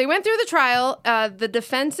 So they went through the trial. The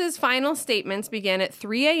defense's final statements began at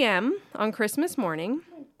 3 a.m. on Christmas morning.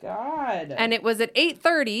 God. And it was at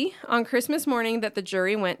 8:30 on Christmas morning that the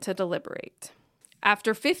jury went to deliberate.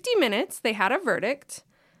 After 50 minutes, they had a verdict.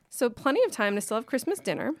 So plenty of time to still have Christmas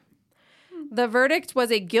dinner. The verdict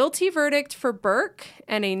was a guilty verdict for Burke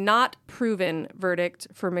and a not proven verdict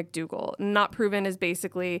for McDougal. Not proven is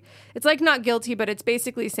basically, it's like not guilty, but it's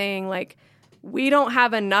basically saying like, we don't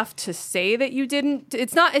have enough to say that you didn't.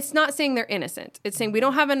 It's not saying they're innocent. It's saying we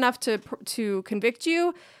don't have enough to convict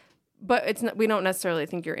you, but it's not, we don't necessarily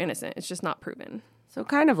think you're innocent. It's just not proven. So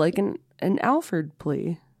kind of like an Alford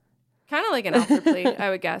plea. Kind of like an Alford plea, I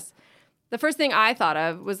would guess. The first thing I thought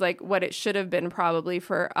of was like what it should have been probably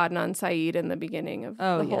for Adnan Syed in the beginning of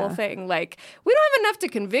the whole thing. Like, we don't have enough to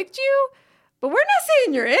convict you, But we're not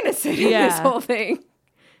saying you're innocent in this Yeah. whole thing.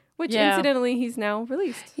 Which, Yeah. incidentally, he's now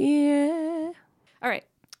released. Yeah. All right.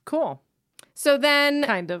 Cool. So then...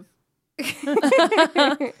 Kind of.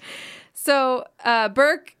 So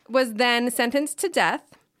Burke was then sentenced to death,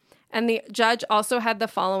 and the judge also had the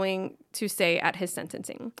following to say at his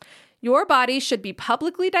sentencing. Your body should be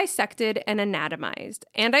publicly dissected and anatomized,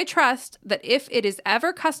 and I trust that if it is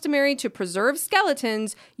ever customary to preserve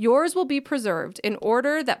skeletons, yours will be preserved in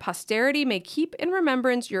order that posterity may keep in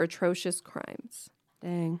remembrance your atrocious crimes.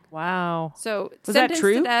 Dang. Wow. So Was that sentenced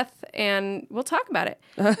true? to death, and we'll talk about it.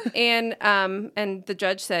 and the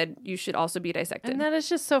judge said you should also be dissected. And that is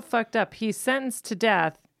just so fucked up. He's sentenced to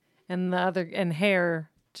death, and Hare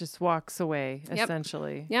just walks away, Yep.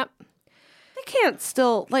 essentially. Yep. They can't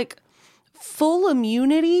still, like, full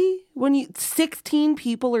immunity when 16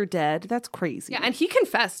 people are dead. That's crazy. Yeah, and he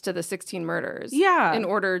confessed to the 16 murders. Yeah. In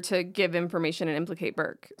order to give information and implicate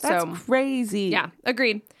Burke. That's So, crazy. yeah,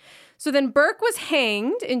 agreed. So then Burke was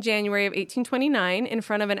hanged in January of 1829 in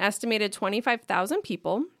front of an estimated 25,000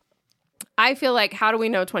 people. I feel like, how do we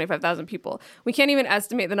know 25,000 people? We can't even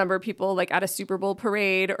estimate the number of people like at a Super Bowl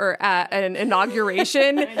parade or at an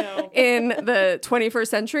inauguration in the 21st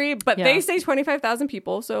century. But Yeah. they say 25,000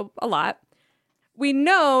 people, so a lot. We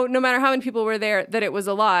know, no matter how many people were there, that it was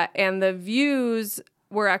a lot. And the views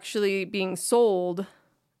were actually being sold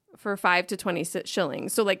for 5 to 20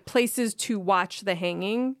 shillings. So like places to watch the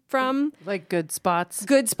hanging from. Like good spots.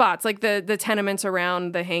 Good spots, like the tenements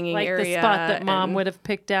around the hanging Like area. the spot that mom and- would have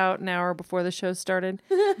picked out an hour before the show started.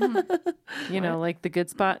 You know, like the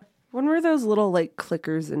good spot. When were those little, like,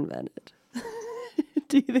 clickers invented?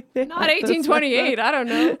 Do you think they Not had those 1828. I don't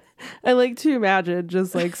know. I like to imagine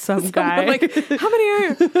just like some guy. Like, how many are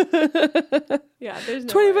you? Yeah, there's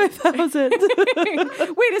no way. 25,000. Wait,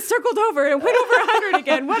 it circled over and went over 100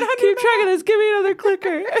 again. 100. Keep track of this. Give me another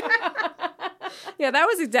clicker. Yeah, that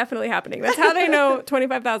was definitely happening. That's how they know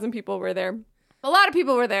 25,000 people were there. A lot of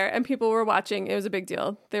people were there and people were watching. It was a big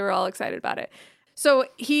deal. They were all excited about it. So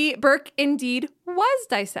Burke indeed was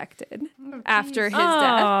dissected after his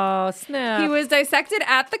death. Oh, snap. He was dissected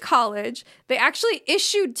at the college. They actually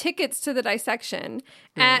issued tickets to the dissection.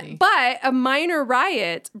 Really? But a minor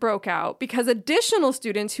riot broke out because additional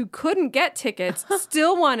students who couldn't get tickets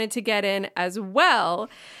still wanted to get in as well.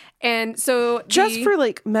 And so Just for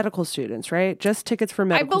like medical students, right? Just tickets for I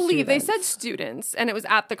medical believe they students. said students, and it was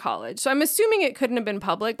at the college. So I'm assuming it couldn't have been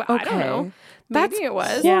public, but I don't know. Maybe That's it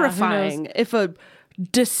was. Yeah, who horrifying. If a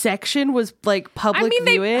dissection was like public I mean,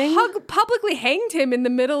 viewing, they publicly hanged him in the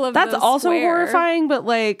middle of that's the also square. horrifying. But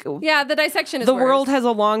like, Yeah, the dissection is the worse. world has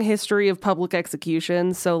a long history of public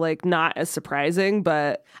executions, so like not as surprising.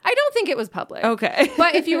 But I don't think it was public. okay,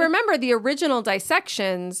 But if you remember, the original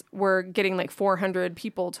dissections were getting like 400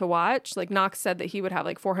 people to watch. Like Knox said that he would have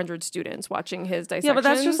like 400 students watching his dissections. yeah, but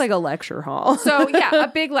that's just like a lecture hall. So yeah, a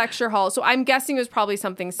big lecture hall. So I'm guessing it was probably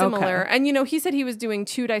something similar. Okay. And you know, he said he was doing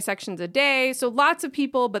 2 dissections a day. So lots of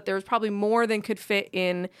people, but there was probably more than could fit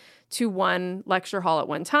in to one lecture hall at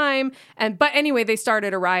one time. But anyway, they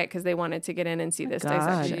started a riot because they wanted to get in and see this God.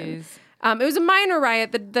 dissection. It was a minor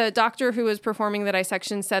riot. The doctor who was performing the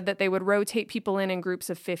dissection said that they would rotate people in groups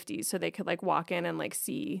of 50 so they could like walk in and like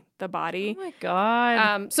see the body. Oh my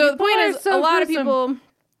God. So the People point are is, so a lot of gruesome. people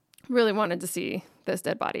really wanted to see this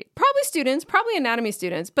dead body. Probably students, probably anatomy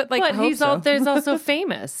students, but like, But hope so. there's also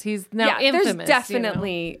famous. He's now infamous. there's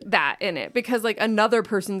definitely that in it because like another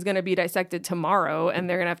person's going to be dissected tomorrow and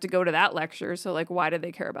they're going to have to go to that lecture. So like, why did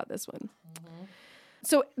they care about this one?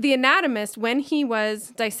 So the anatomist, when he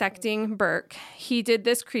was dissecting Burke, he did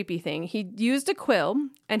this creepy thing. He used a quill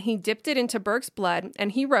and he dipped it into Burke's blood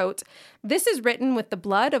and he wrote, "This is written with the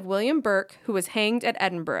blood of William Burke, who was hanged at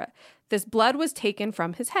Edinburgh. This blood was taken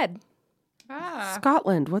from his head."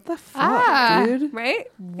 Scotland, what the fuck, dude? Right?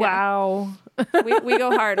 Wow. We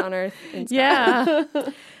go hard on Earth. in Scotland. Yeah.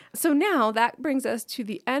 So now that brings us to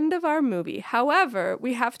the end of our movie. However,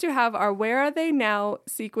 we have to have our Where Are They Now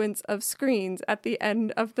sequence of screens at the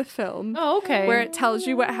end of the film. Oh, okay. Where it tells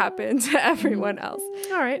you what happened to everyone else.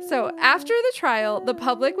 All right. So after the trial, the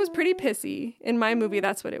public was pretty pissy. In my movie,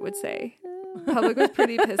 that's what it would say. Public was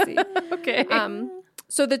pretty pissy. Okay.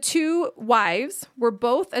 So the 2 wives were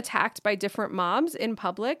both attacked by different mobs in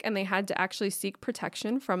public, and they had to actually seek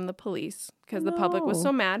protection from the police because the public was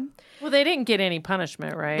so mad. Well, they didn't get any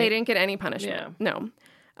punishment, right? They didn't get any punishment. No.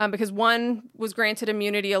 Because one was granted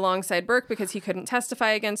immunity alongside Burke because he couldn't testify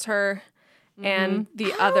against her, and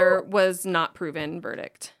the other was not proven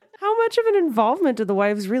verdict. How much of an involvement did the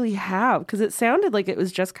wives really have? Because it sounded like it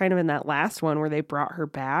was just kind of in that last one where they brought her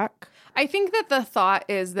back. I think that the thought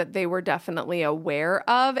is that they were definitely aware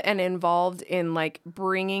of and involved in like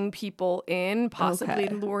bringing people in, possibly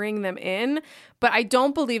luring them in. But I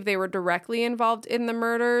don't believe they were directly involved in the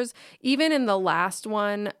murders. Even in the last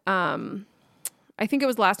one, I think it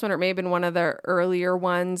was the last one, or it may have been one of the earlier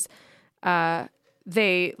ones.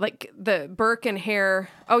 They like the Burke and Hare.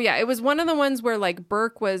 Oh yeah, it was one of the ones where like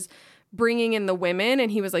Burke was bringing in the women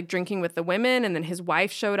and he was like drinking with the women, and then his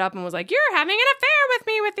wife showed up and was like, "You're having an affair with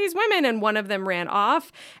me with these women," and one of them ran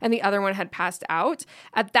off and the other one had passed out.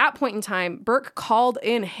 At that point in time, Burke called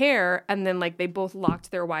in Hare, and then like they both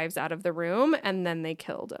locked their wives out of the room and then they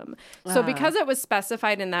killed him. So because it was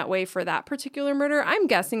specified in that way for that particular murder, I'm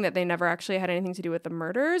guessing that they never actually had anything to do with the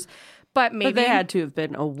murders, but maybe they had to have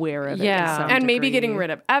been aware of it. Yeah. and maybe getting rid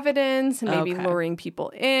of evidence and maybe luring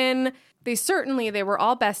people in. They were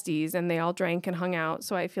all besties and they all drank and hung out.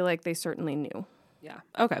 So I feel like they certainly knew. Yeah.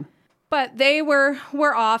 Okay. But they were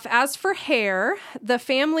off. As for Hare, the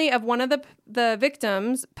family of one of the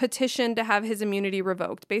victims petitioned to have his immunity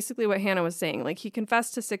revoked. Basically what Hannah was saying, like he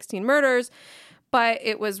confessed to 16 murders, but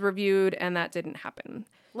it was reviewed and that didn't happen.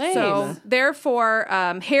 Lame. So therefore,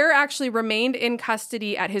 Hare actually remained in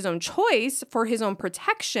custody at his own choice for his own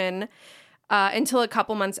protection until a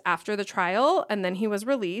couple months after the trial, and then he was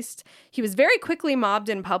released. He was very quickly mobbed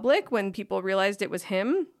in public when people realized it was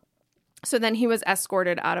him. So then he was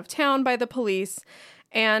escorted out of town by the police,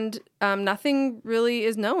 and nothing really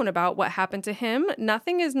is known about what happened to him.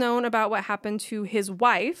 Nothing is known about what happened to his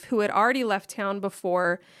wife, who had already left town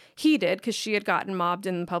before he did, because she had gotten mobbed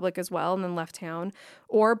in public as well and then left town,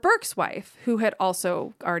 or Burke's wife, who had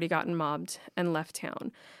also already gotten mobbed and left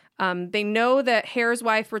town. They know that Hare's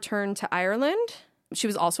wife returned to Ireland. She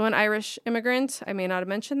was also an Irish immigrant. I may not have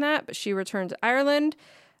mentioned that, but she returned to Ireland.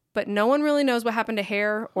 But no one really knows what happened to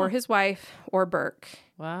Hare or his wife or Burke.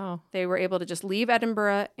 Wow. They were able to just leave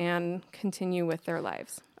Edinburgh and continue with their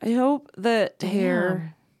lives. I hope that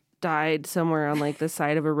Hare died somewhere on like the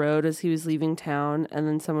side of a road as he was leaving town, and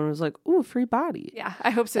then someone was like, "Ooh, free body." Yeah,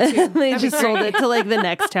 I hope so too. They just sold it to like the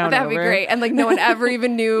next town That'd be over. great. And like no one ever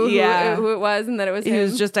even knew who it was and that it was him. He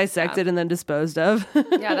was just dissected and then disposed of.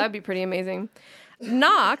 Yeah, that'd be pretty amazing.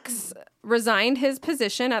 Knox resigned his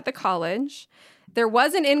position at the college. There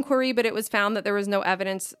was an inquiry, but it was found that there was no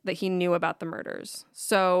evidence that he knew about the murders.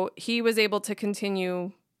 So he was able to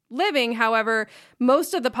continue living. However,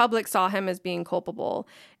 most of the public saw him as being culpable,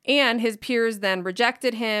 and his peers then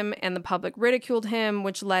rejected him and the public ridiculed him,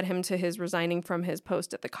 which led him to his resigning from his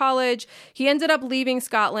post at the college. He ended up leaving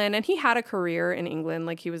Scotland, and he had a career in England.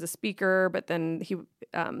 Like he was a speaker, but then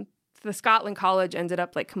the Scotland College ended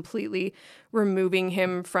up like completely removing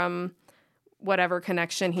him from whatever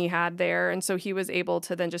connection he had there. And so he was able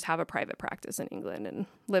to then just have a private practice in England and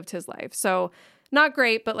lived his life. So not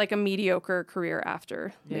great, but like a mediocre career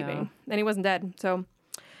after leaving. And he wasn't dead. So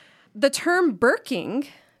the term burking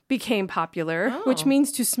became popular, which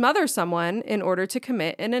means to smother someone in order to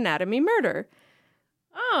commit an anatomy murder.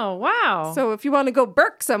 Oh, wow. So if you want to go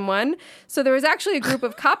burk someone, so there was actually a group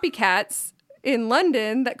of copycats in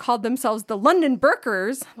London that called themselves the London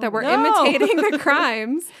Burkers that were imitating the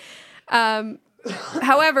crimes.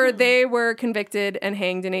 However, they were convicted and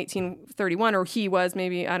hanged in 1831, or he was,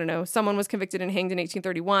 maybe, I don't know, someone was convicted and hanged in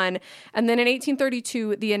 1831. And then in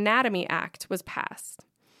 1832, the Anatomy Act was passed.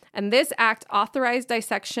 And this act authorized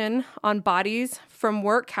dissection on bodies from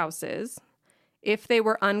workhouses if they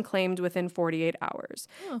were unclaimed within 48 hours.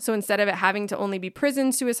 So instead of it having to only be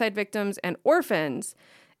prison suicide victims and orphans,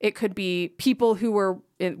 it could be people who were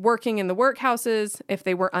working in the workhouses if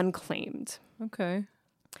they were unclaimed. Okay.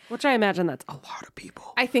 Which I imagine that's a lot of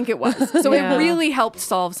people. I think it was. So it really helped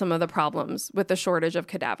solve some of the problems with the shortage of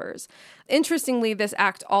cadavers. Interestingly, this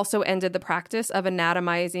act also ended the practice of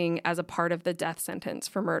anatomizing as a part of the death sentence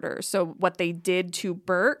for murder. So what they did to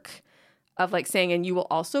Burke, of like saying, and you will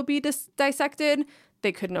also be dissected,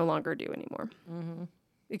 they could no longer do anymore. Mm-hmm.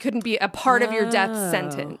 It couldn't be a part of your death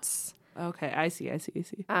sentence. Okay, I see.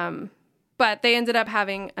 But they ended up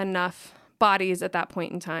having enough bodies at that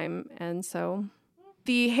point in time. And so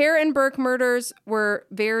the Hare and Burke murders were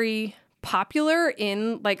very popular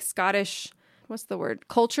in like Scottish,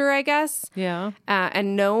 culture, I guess. Yeah.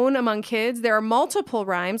 And known among kids. There are multiple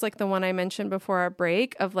rhymes, like the one I mentioned before our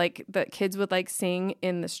break, of like that kids would like sing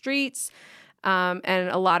in the streets. And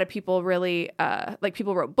a lot of people really,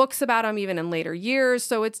 people wrote books about them even in later years.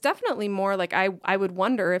 So it's definitely more like I would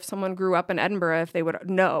wonder if someone grew up in Edinburgh, if they would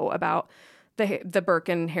know about the Burke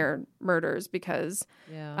and Hare murders, because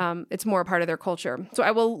it's more a part of their culture. So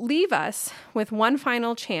I will leave us with one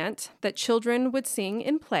final chant that children would sing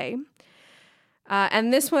in play.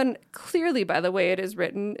 And this one, clearly, by the way it is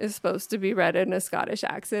written, is supposed to be read in a Scottish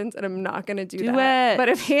accent, and I'm not going to do that. it. But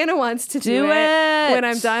if Hannah wants to do Do it. when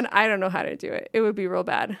I'm done, I don't know how to do it. It would be real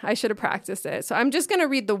bad. I should have practiced it. So I'm just going to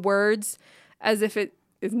read the words as if it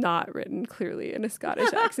is not written clearly in a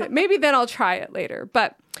Scottish accent. Maybe then I'll try it later.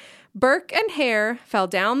 But Burke and Hare fell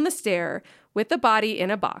down the stair with the body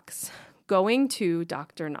in a box, going to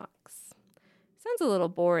Dr. Knox. Sounds a little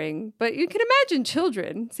boring, but you can imagine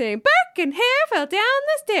children saying, Burke and Hare fell down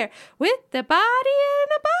the stair with the body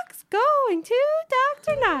in a box, going to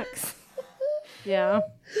Dr. Knox. Yeah.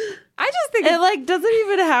 I just think It like doesn't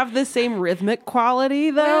even have the same rhythmic quality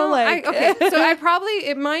though. well, okay, so I probably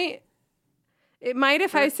it might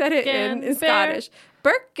if I said it in Scottish.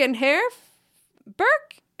 Burke and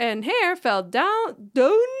Hare fell down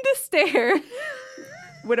the stair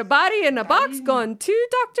with a body in a box, going to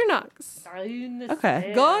Dr. Knox.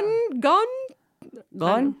 Okay. Gone.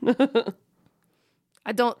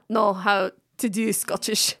 I don't know how to do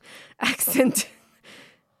Scottish accent.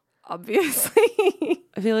 Obviously.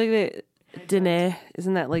 I feel like they dinna.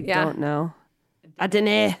 Isn't that like Yeah. don't know? I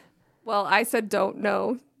dinna. Well, I said don't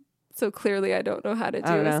know. So clearly I don't know how to do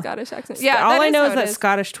don't a know. Scottish accent. Yeah, Yeah, all I know how is it that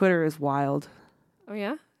Scottish Twitter is wild. Oh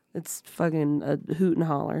yeah? It's fucking a hoot and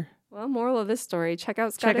holler. Well, moral of this story, check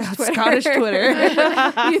out Check Scottish out Twitter. Scottish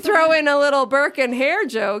Twitter. You throw in a little Burke and Hare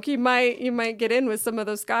joke, you might get in with some of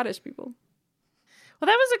those Scottish people. Well,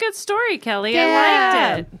 that was a good story, Kelly. Yeah.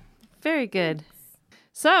 I liked it. Very good.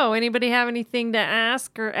 So, anybody have anything to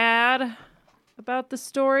ask or add about the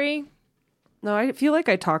story? No, I feel like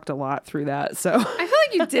I talked a lot through that. So, I feel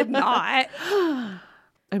like you did not.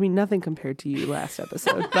 I mean, nothing compared to you last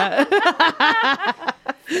episode, but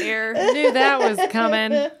Fair. Knew that was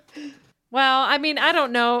coming. Well, I mean, I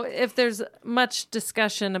don't know if there's much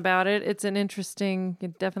discussion about it. It's an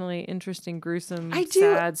definitely interesting, gruesome,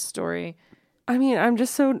 sad story. I mean, I'm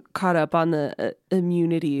just so caught up on the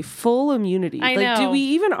full immunity. I like, do know. we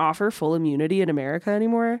even offer full immunity in America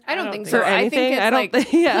anymore? I don't think think so. so. For I think anything? it's I don't like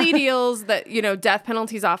think- yeah. plea deals that, death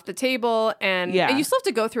penalties off the table. And Yeah. you still have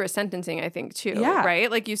to go through a sentencing, I think, too. Yeah. Right?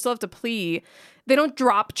 Like, you still have to plea. They don't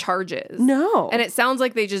drop charges. No. And it sounds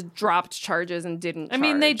like they just dropped charges and didn't I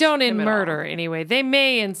mean, they charge don't in him at all. murder anyway. They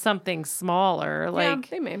may in something smaller. Yeah, Like,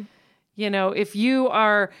 they may. if you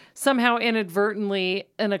are somehow inadvertently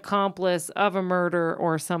an accomplice of a murder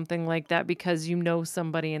or something like that because you know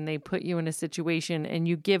somebody and they put you in a situation and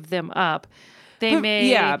you give them up, they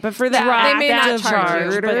may but for that drop they may that not charge you,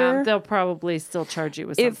 charge, murder, but they'll probably still charge you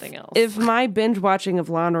with something else. If my binge watching of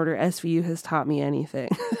Law and Order SVU has taught me anything,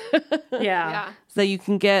 yeah. that you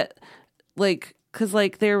can get because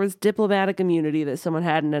there was diplomatic immunity that someone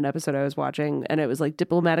had in an episode I was watching, and it was like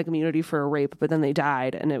diplomatic immunity for a rape, but then they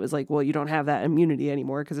died, and it was like, well, you don't have that immunity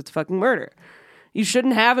anymore because it's fucking murder. You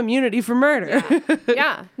shouldn't have immunity for murder.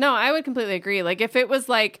 Yeah. No, I would completely agree. Like, if it was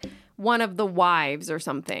like one of the wives or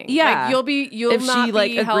something. Yeah. Like, you'll if not she be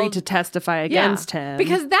agreed held... to testify Yeah. against him,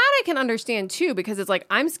 Because that I can understand too, because it's like,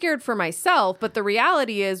 I'm scared for myself, but the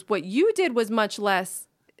reality is what you did was much less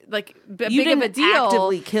like You big of a didn't deal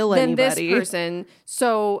actively kill than anybody. this person.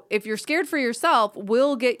 So if you're scared for yourself,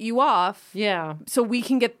 we'll get you off. Yeah. So we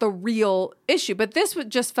can get the real issue. But this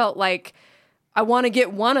just felt like I want to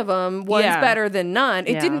get one of them. One's Yeah. better than none.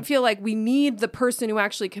 It Yeah. didn't feel like we need the person who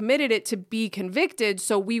actually committed it to be convicted.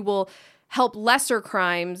 So we will help lesser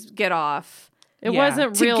crimes get off. It Yeah.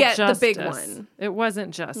 wasn't To real get the justice. big one. It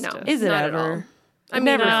wasn't justice. No. is it Not at ever? all. It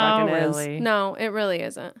never no, fucking is. really. No, it really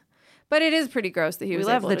isn't. But it is pretty gross that he We was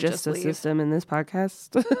love able the to just justice leave. system in this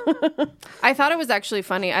podcast. I thought it was actually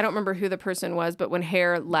funny. I don't remember who the person was, but when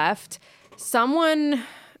Hare left, someone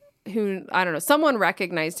who, I don't know, someone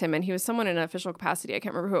recognized him, and he was someone in an official capacity. I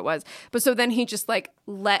can't remember who it was. But so then he just like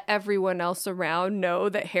let everyone else around know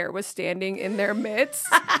that Hare was standing in their midst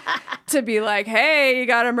to be like, hey, you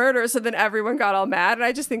got a murder. So then everyone got all mad. And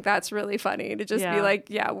I just think that's really funny to just be Yeah. like,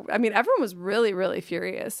 yeah, I mean, everyone was really, really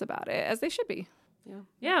furious about it, as they should be.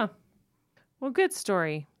 Yeah. Well, good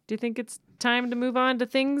story. Do you think it's time to move on to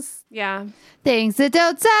things Yeah. Things that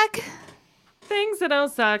don't suck. that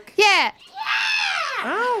don't suck? Yeah.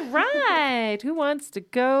 All right. Who wants to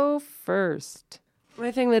go first?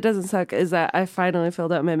 My thing that doesn't suck is that I finally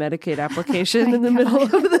filled out my Medicaid application in the middle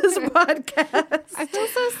of this podcast. I feel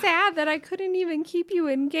so sad that I couldn't even keep you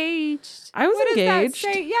engaged. I was What does that engaged.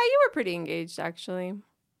 say? Yeah, you were pretty engaged, actually.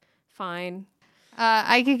 Fine.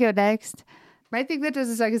 I could go next. My thing that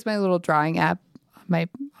doesn't suck is my little drawing app on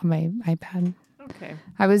my iPad. Okay.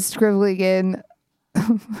 I was scribbling in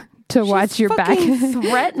to watch your back.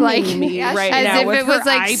 threatening Like, me right as now if with it was her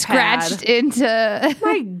like iPad. scratched into.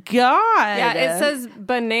 My God. Yeah, it says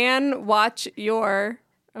Banan watch your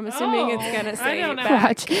I'm assuming it's gonna say I don't know. back.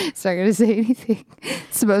 Watch. It's not gonna say anything.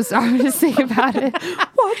 It's the most ominous thing about it.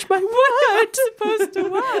 Watch my what? Supposed to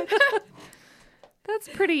watch. That's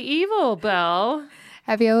pretty evil, Belle.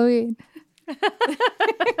 Happy Halloween.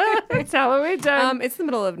 It's Halloween time. It's the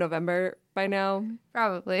middle of November by now.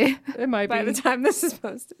 Probably. It might By be. the time this is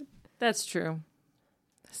posted. That's true.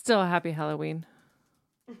 Still a happy Halloween.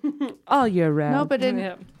 All year round. No, but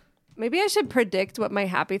Yeah. Maybe I should predict what my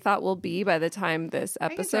happy thought will be by the time this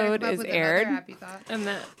episode is aired. And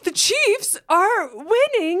that The Chiefs are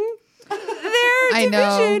winning their I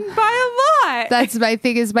know. division by a lot. That's my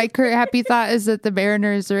thing. Is my current happy thought is that the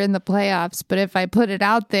Mariners are in the playoffs. But if I put it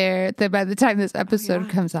out there, then by the time this episode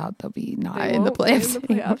comes out, they'll be not They in the won't be playoffs. in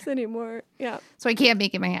the anymore. playoffs anymore. Yeah. So I can't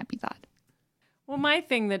make it my happy thought. Well, my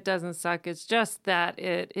thing that doesn't suck is just that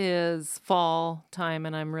it is fall time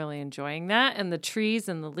and I'm really enjoying that. And the trees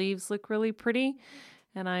and the leaves look really pretty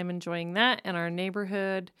and I'm enjoying that. And our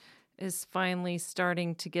neighborhood is finally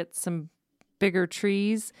starting to get some bigger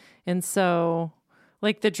trees. And so,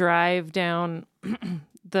 like, the drive down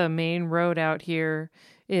the main road out here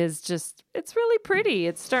is just, it's really pretty.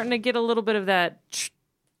 It's starting to get a little bit of that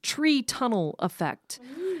tree tunnel effect.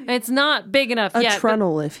 It's not big enough a yet. but-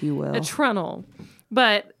 trunnel, if you will. a trunnel,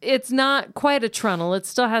 but it's not quite a trunnel. It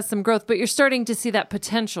still has some growth, but you're starting to see that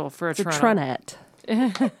potential for a It's a trunnel. trunette.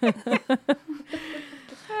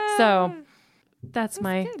 So that's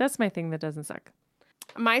my thing that doesn't suck.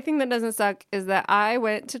 My thing that doesn't suck is that I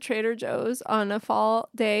went to Trader Joe's on a fall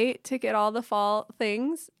day to get all the fall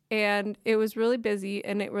things, and it was really busy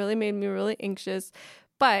and it really made me really anxious.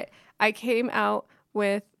 But I came out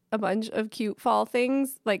with a bunch of cute fall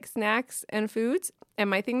things like snacks and foods. And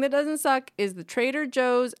my thing that doesn't suck is the Trader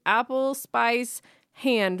Joe's apple spice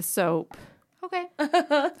hand soap. Okay.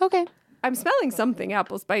 Okay. I'm smelling something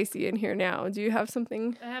apple spicy in here now. Do you have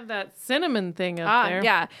something? I have that cinnamon thing up there.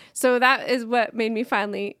 Yeah. So that is what made me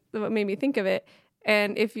think of it.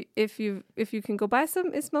 And if you can go buy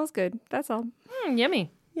some, it smells good. That's all.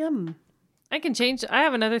 Yummy. Yum. I can change. I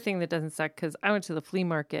have another thing that doesn't suck because I went to the flea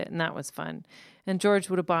market and that was fun. And George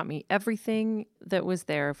would have bought me everything that was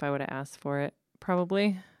there if I would have asked for it,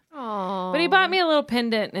 probably. Oh. But he bought me a little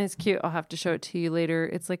pendant and it's cute. I'll have to show it to you later.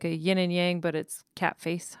 It's like a yin and yang, but it's cat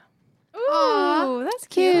face. Ooh, that's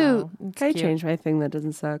cute. So it's Can I cute. change my thing that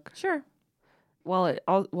doesn't suck? Sure. While it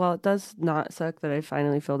does not suck that I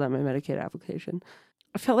finally filled out my Medicaid application,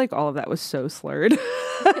 I felt like all of that was so slurred.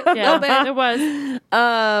 Yeah, it was.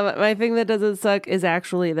 My thing that doesn't suck is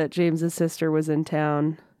actually that James's sister was in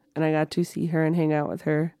town and I got to see her and hang out with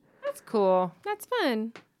her. That's cool. That's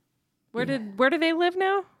fun. Where do they live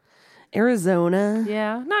now? Arizona.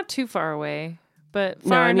 Yeah, not too far away, but No,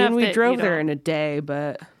 far I enough mean we that drove you there don't- in a day,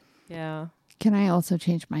 but Yeah. Can I also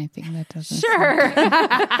change my thing that doesn't Sure.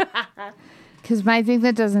 Because my thing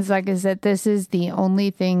that doesn't suck is that this is the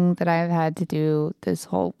only thing that I've had to do this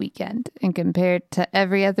whole weekend. And compared to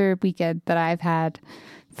every other weekend that I've had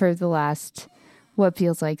for the last, what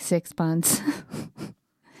feels like 6 months,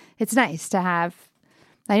 it's nice to have.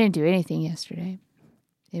 I didn't do anything yesterday.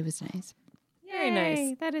 It was nice. Very nice.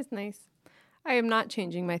 Yay, that is nice. I am not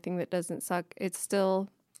changing my thing that doesn't suck. It's still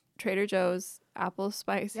Trader Joe's apple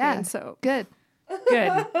spice hand soap. Good.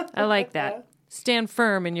 Good. I like that. Stand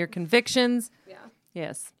firm in your convictions. Yeah.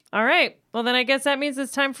 Yes. All right. Well, then I guess that means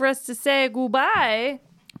it's time for us to say goodbye.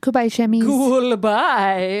 Goodbye, Shemmies.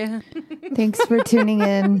 Goodbye. Thanks for tuning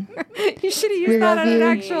in. You should have We used that love on an you.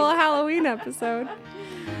 actual Halloween episode.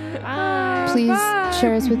 Please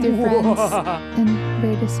share us with your friends and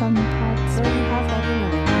rate us on the pods.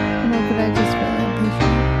 No, but I just really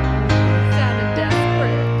appreciate it. Sounded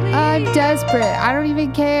desperate. I'm desperate. I don't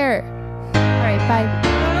even care. All right,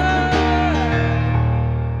 bye.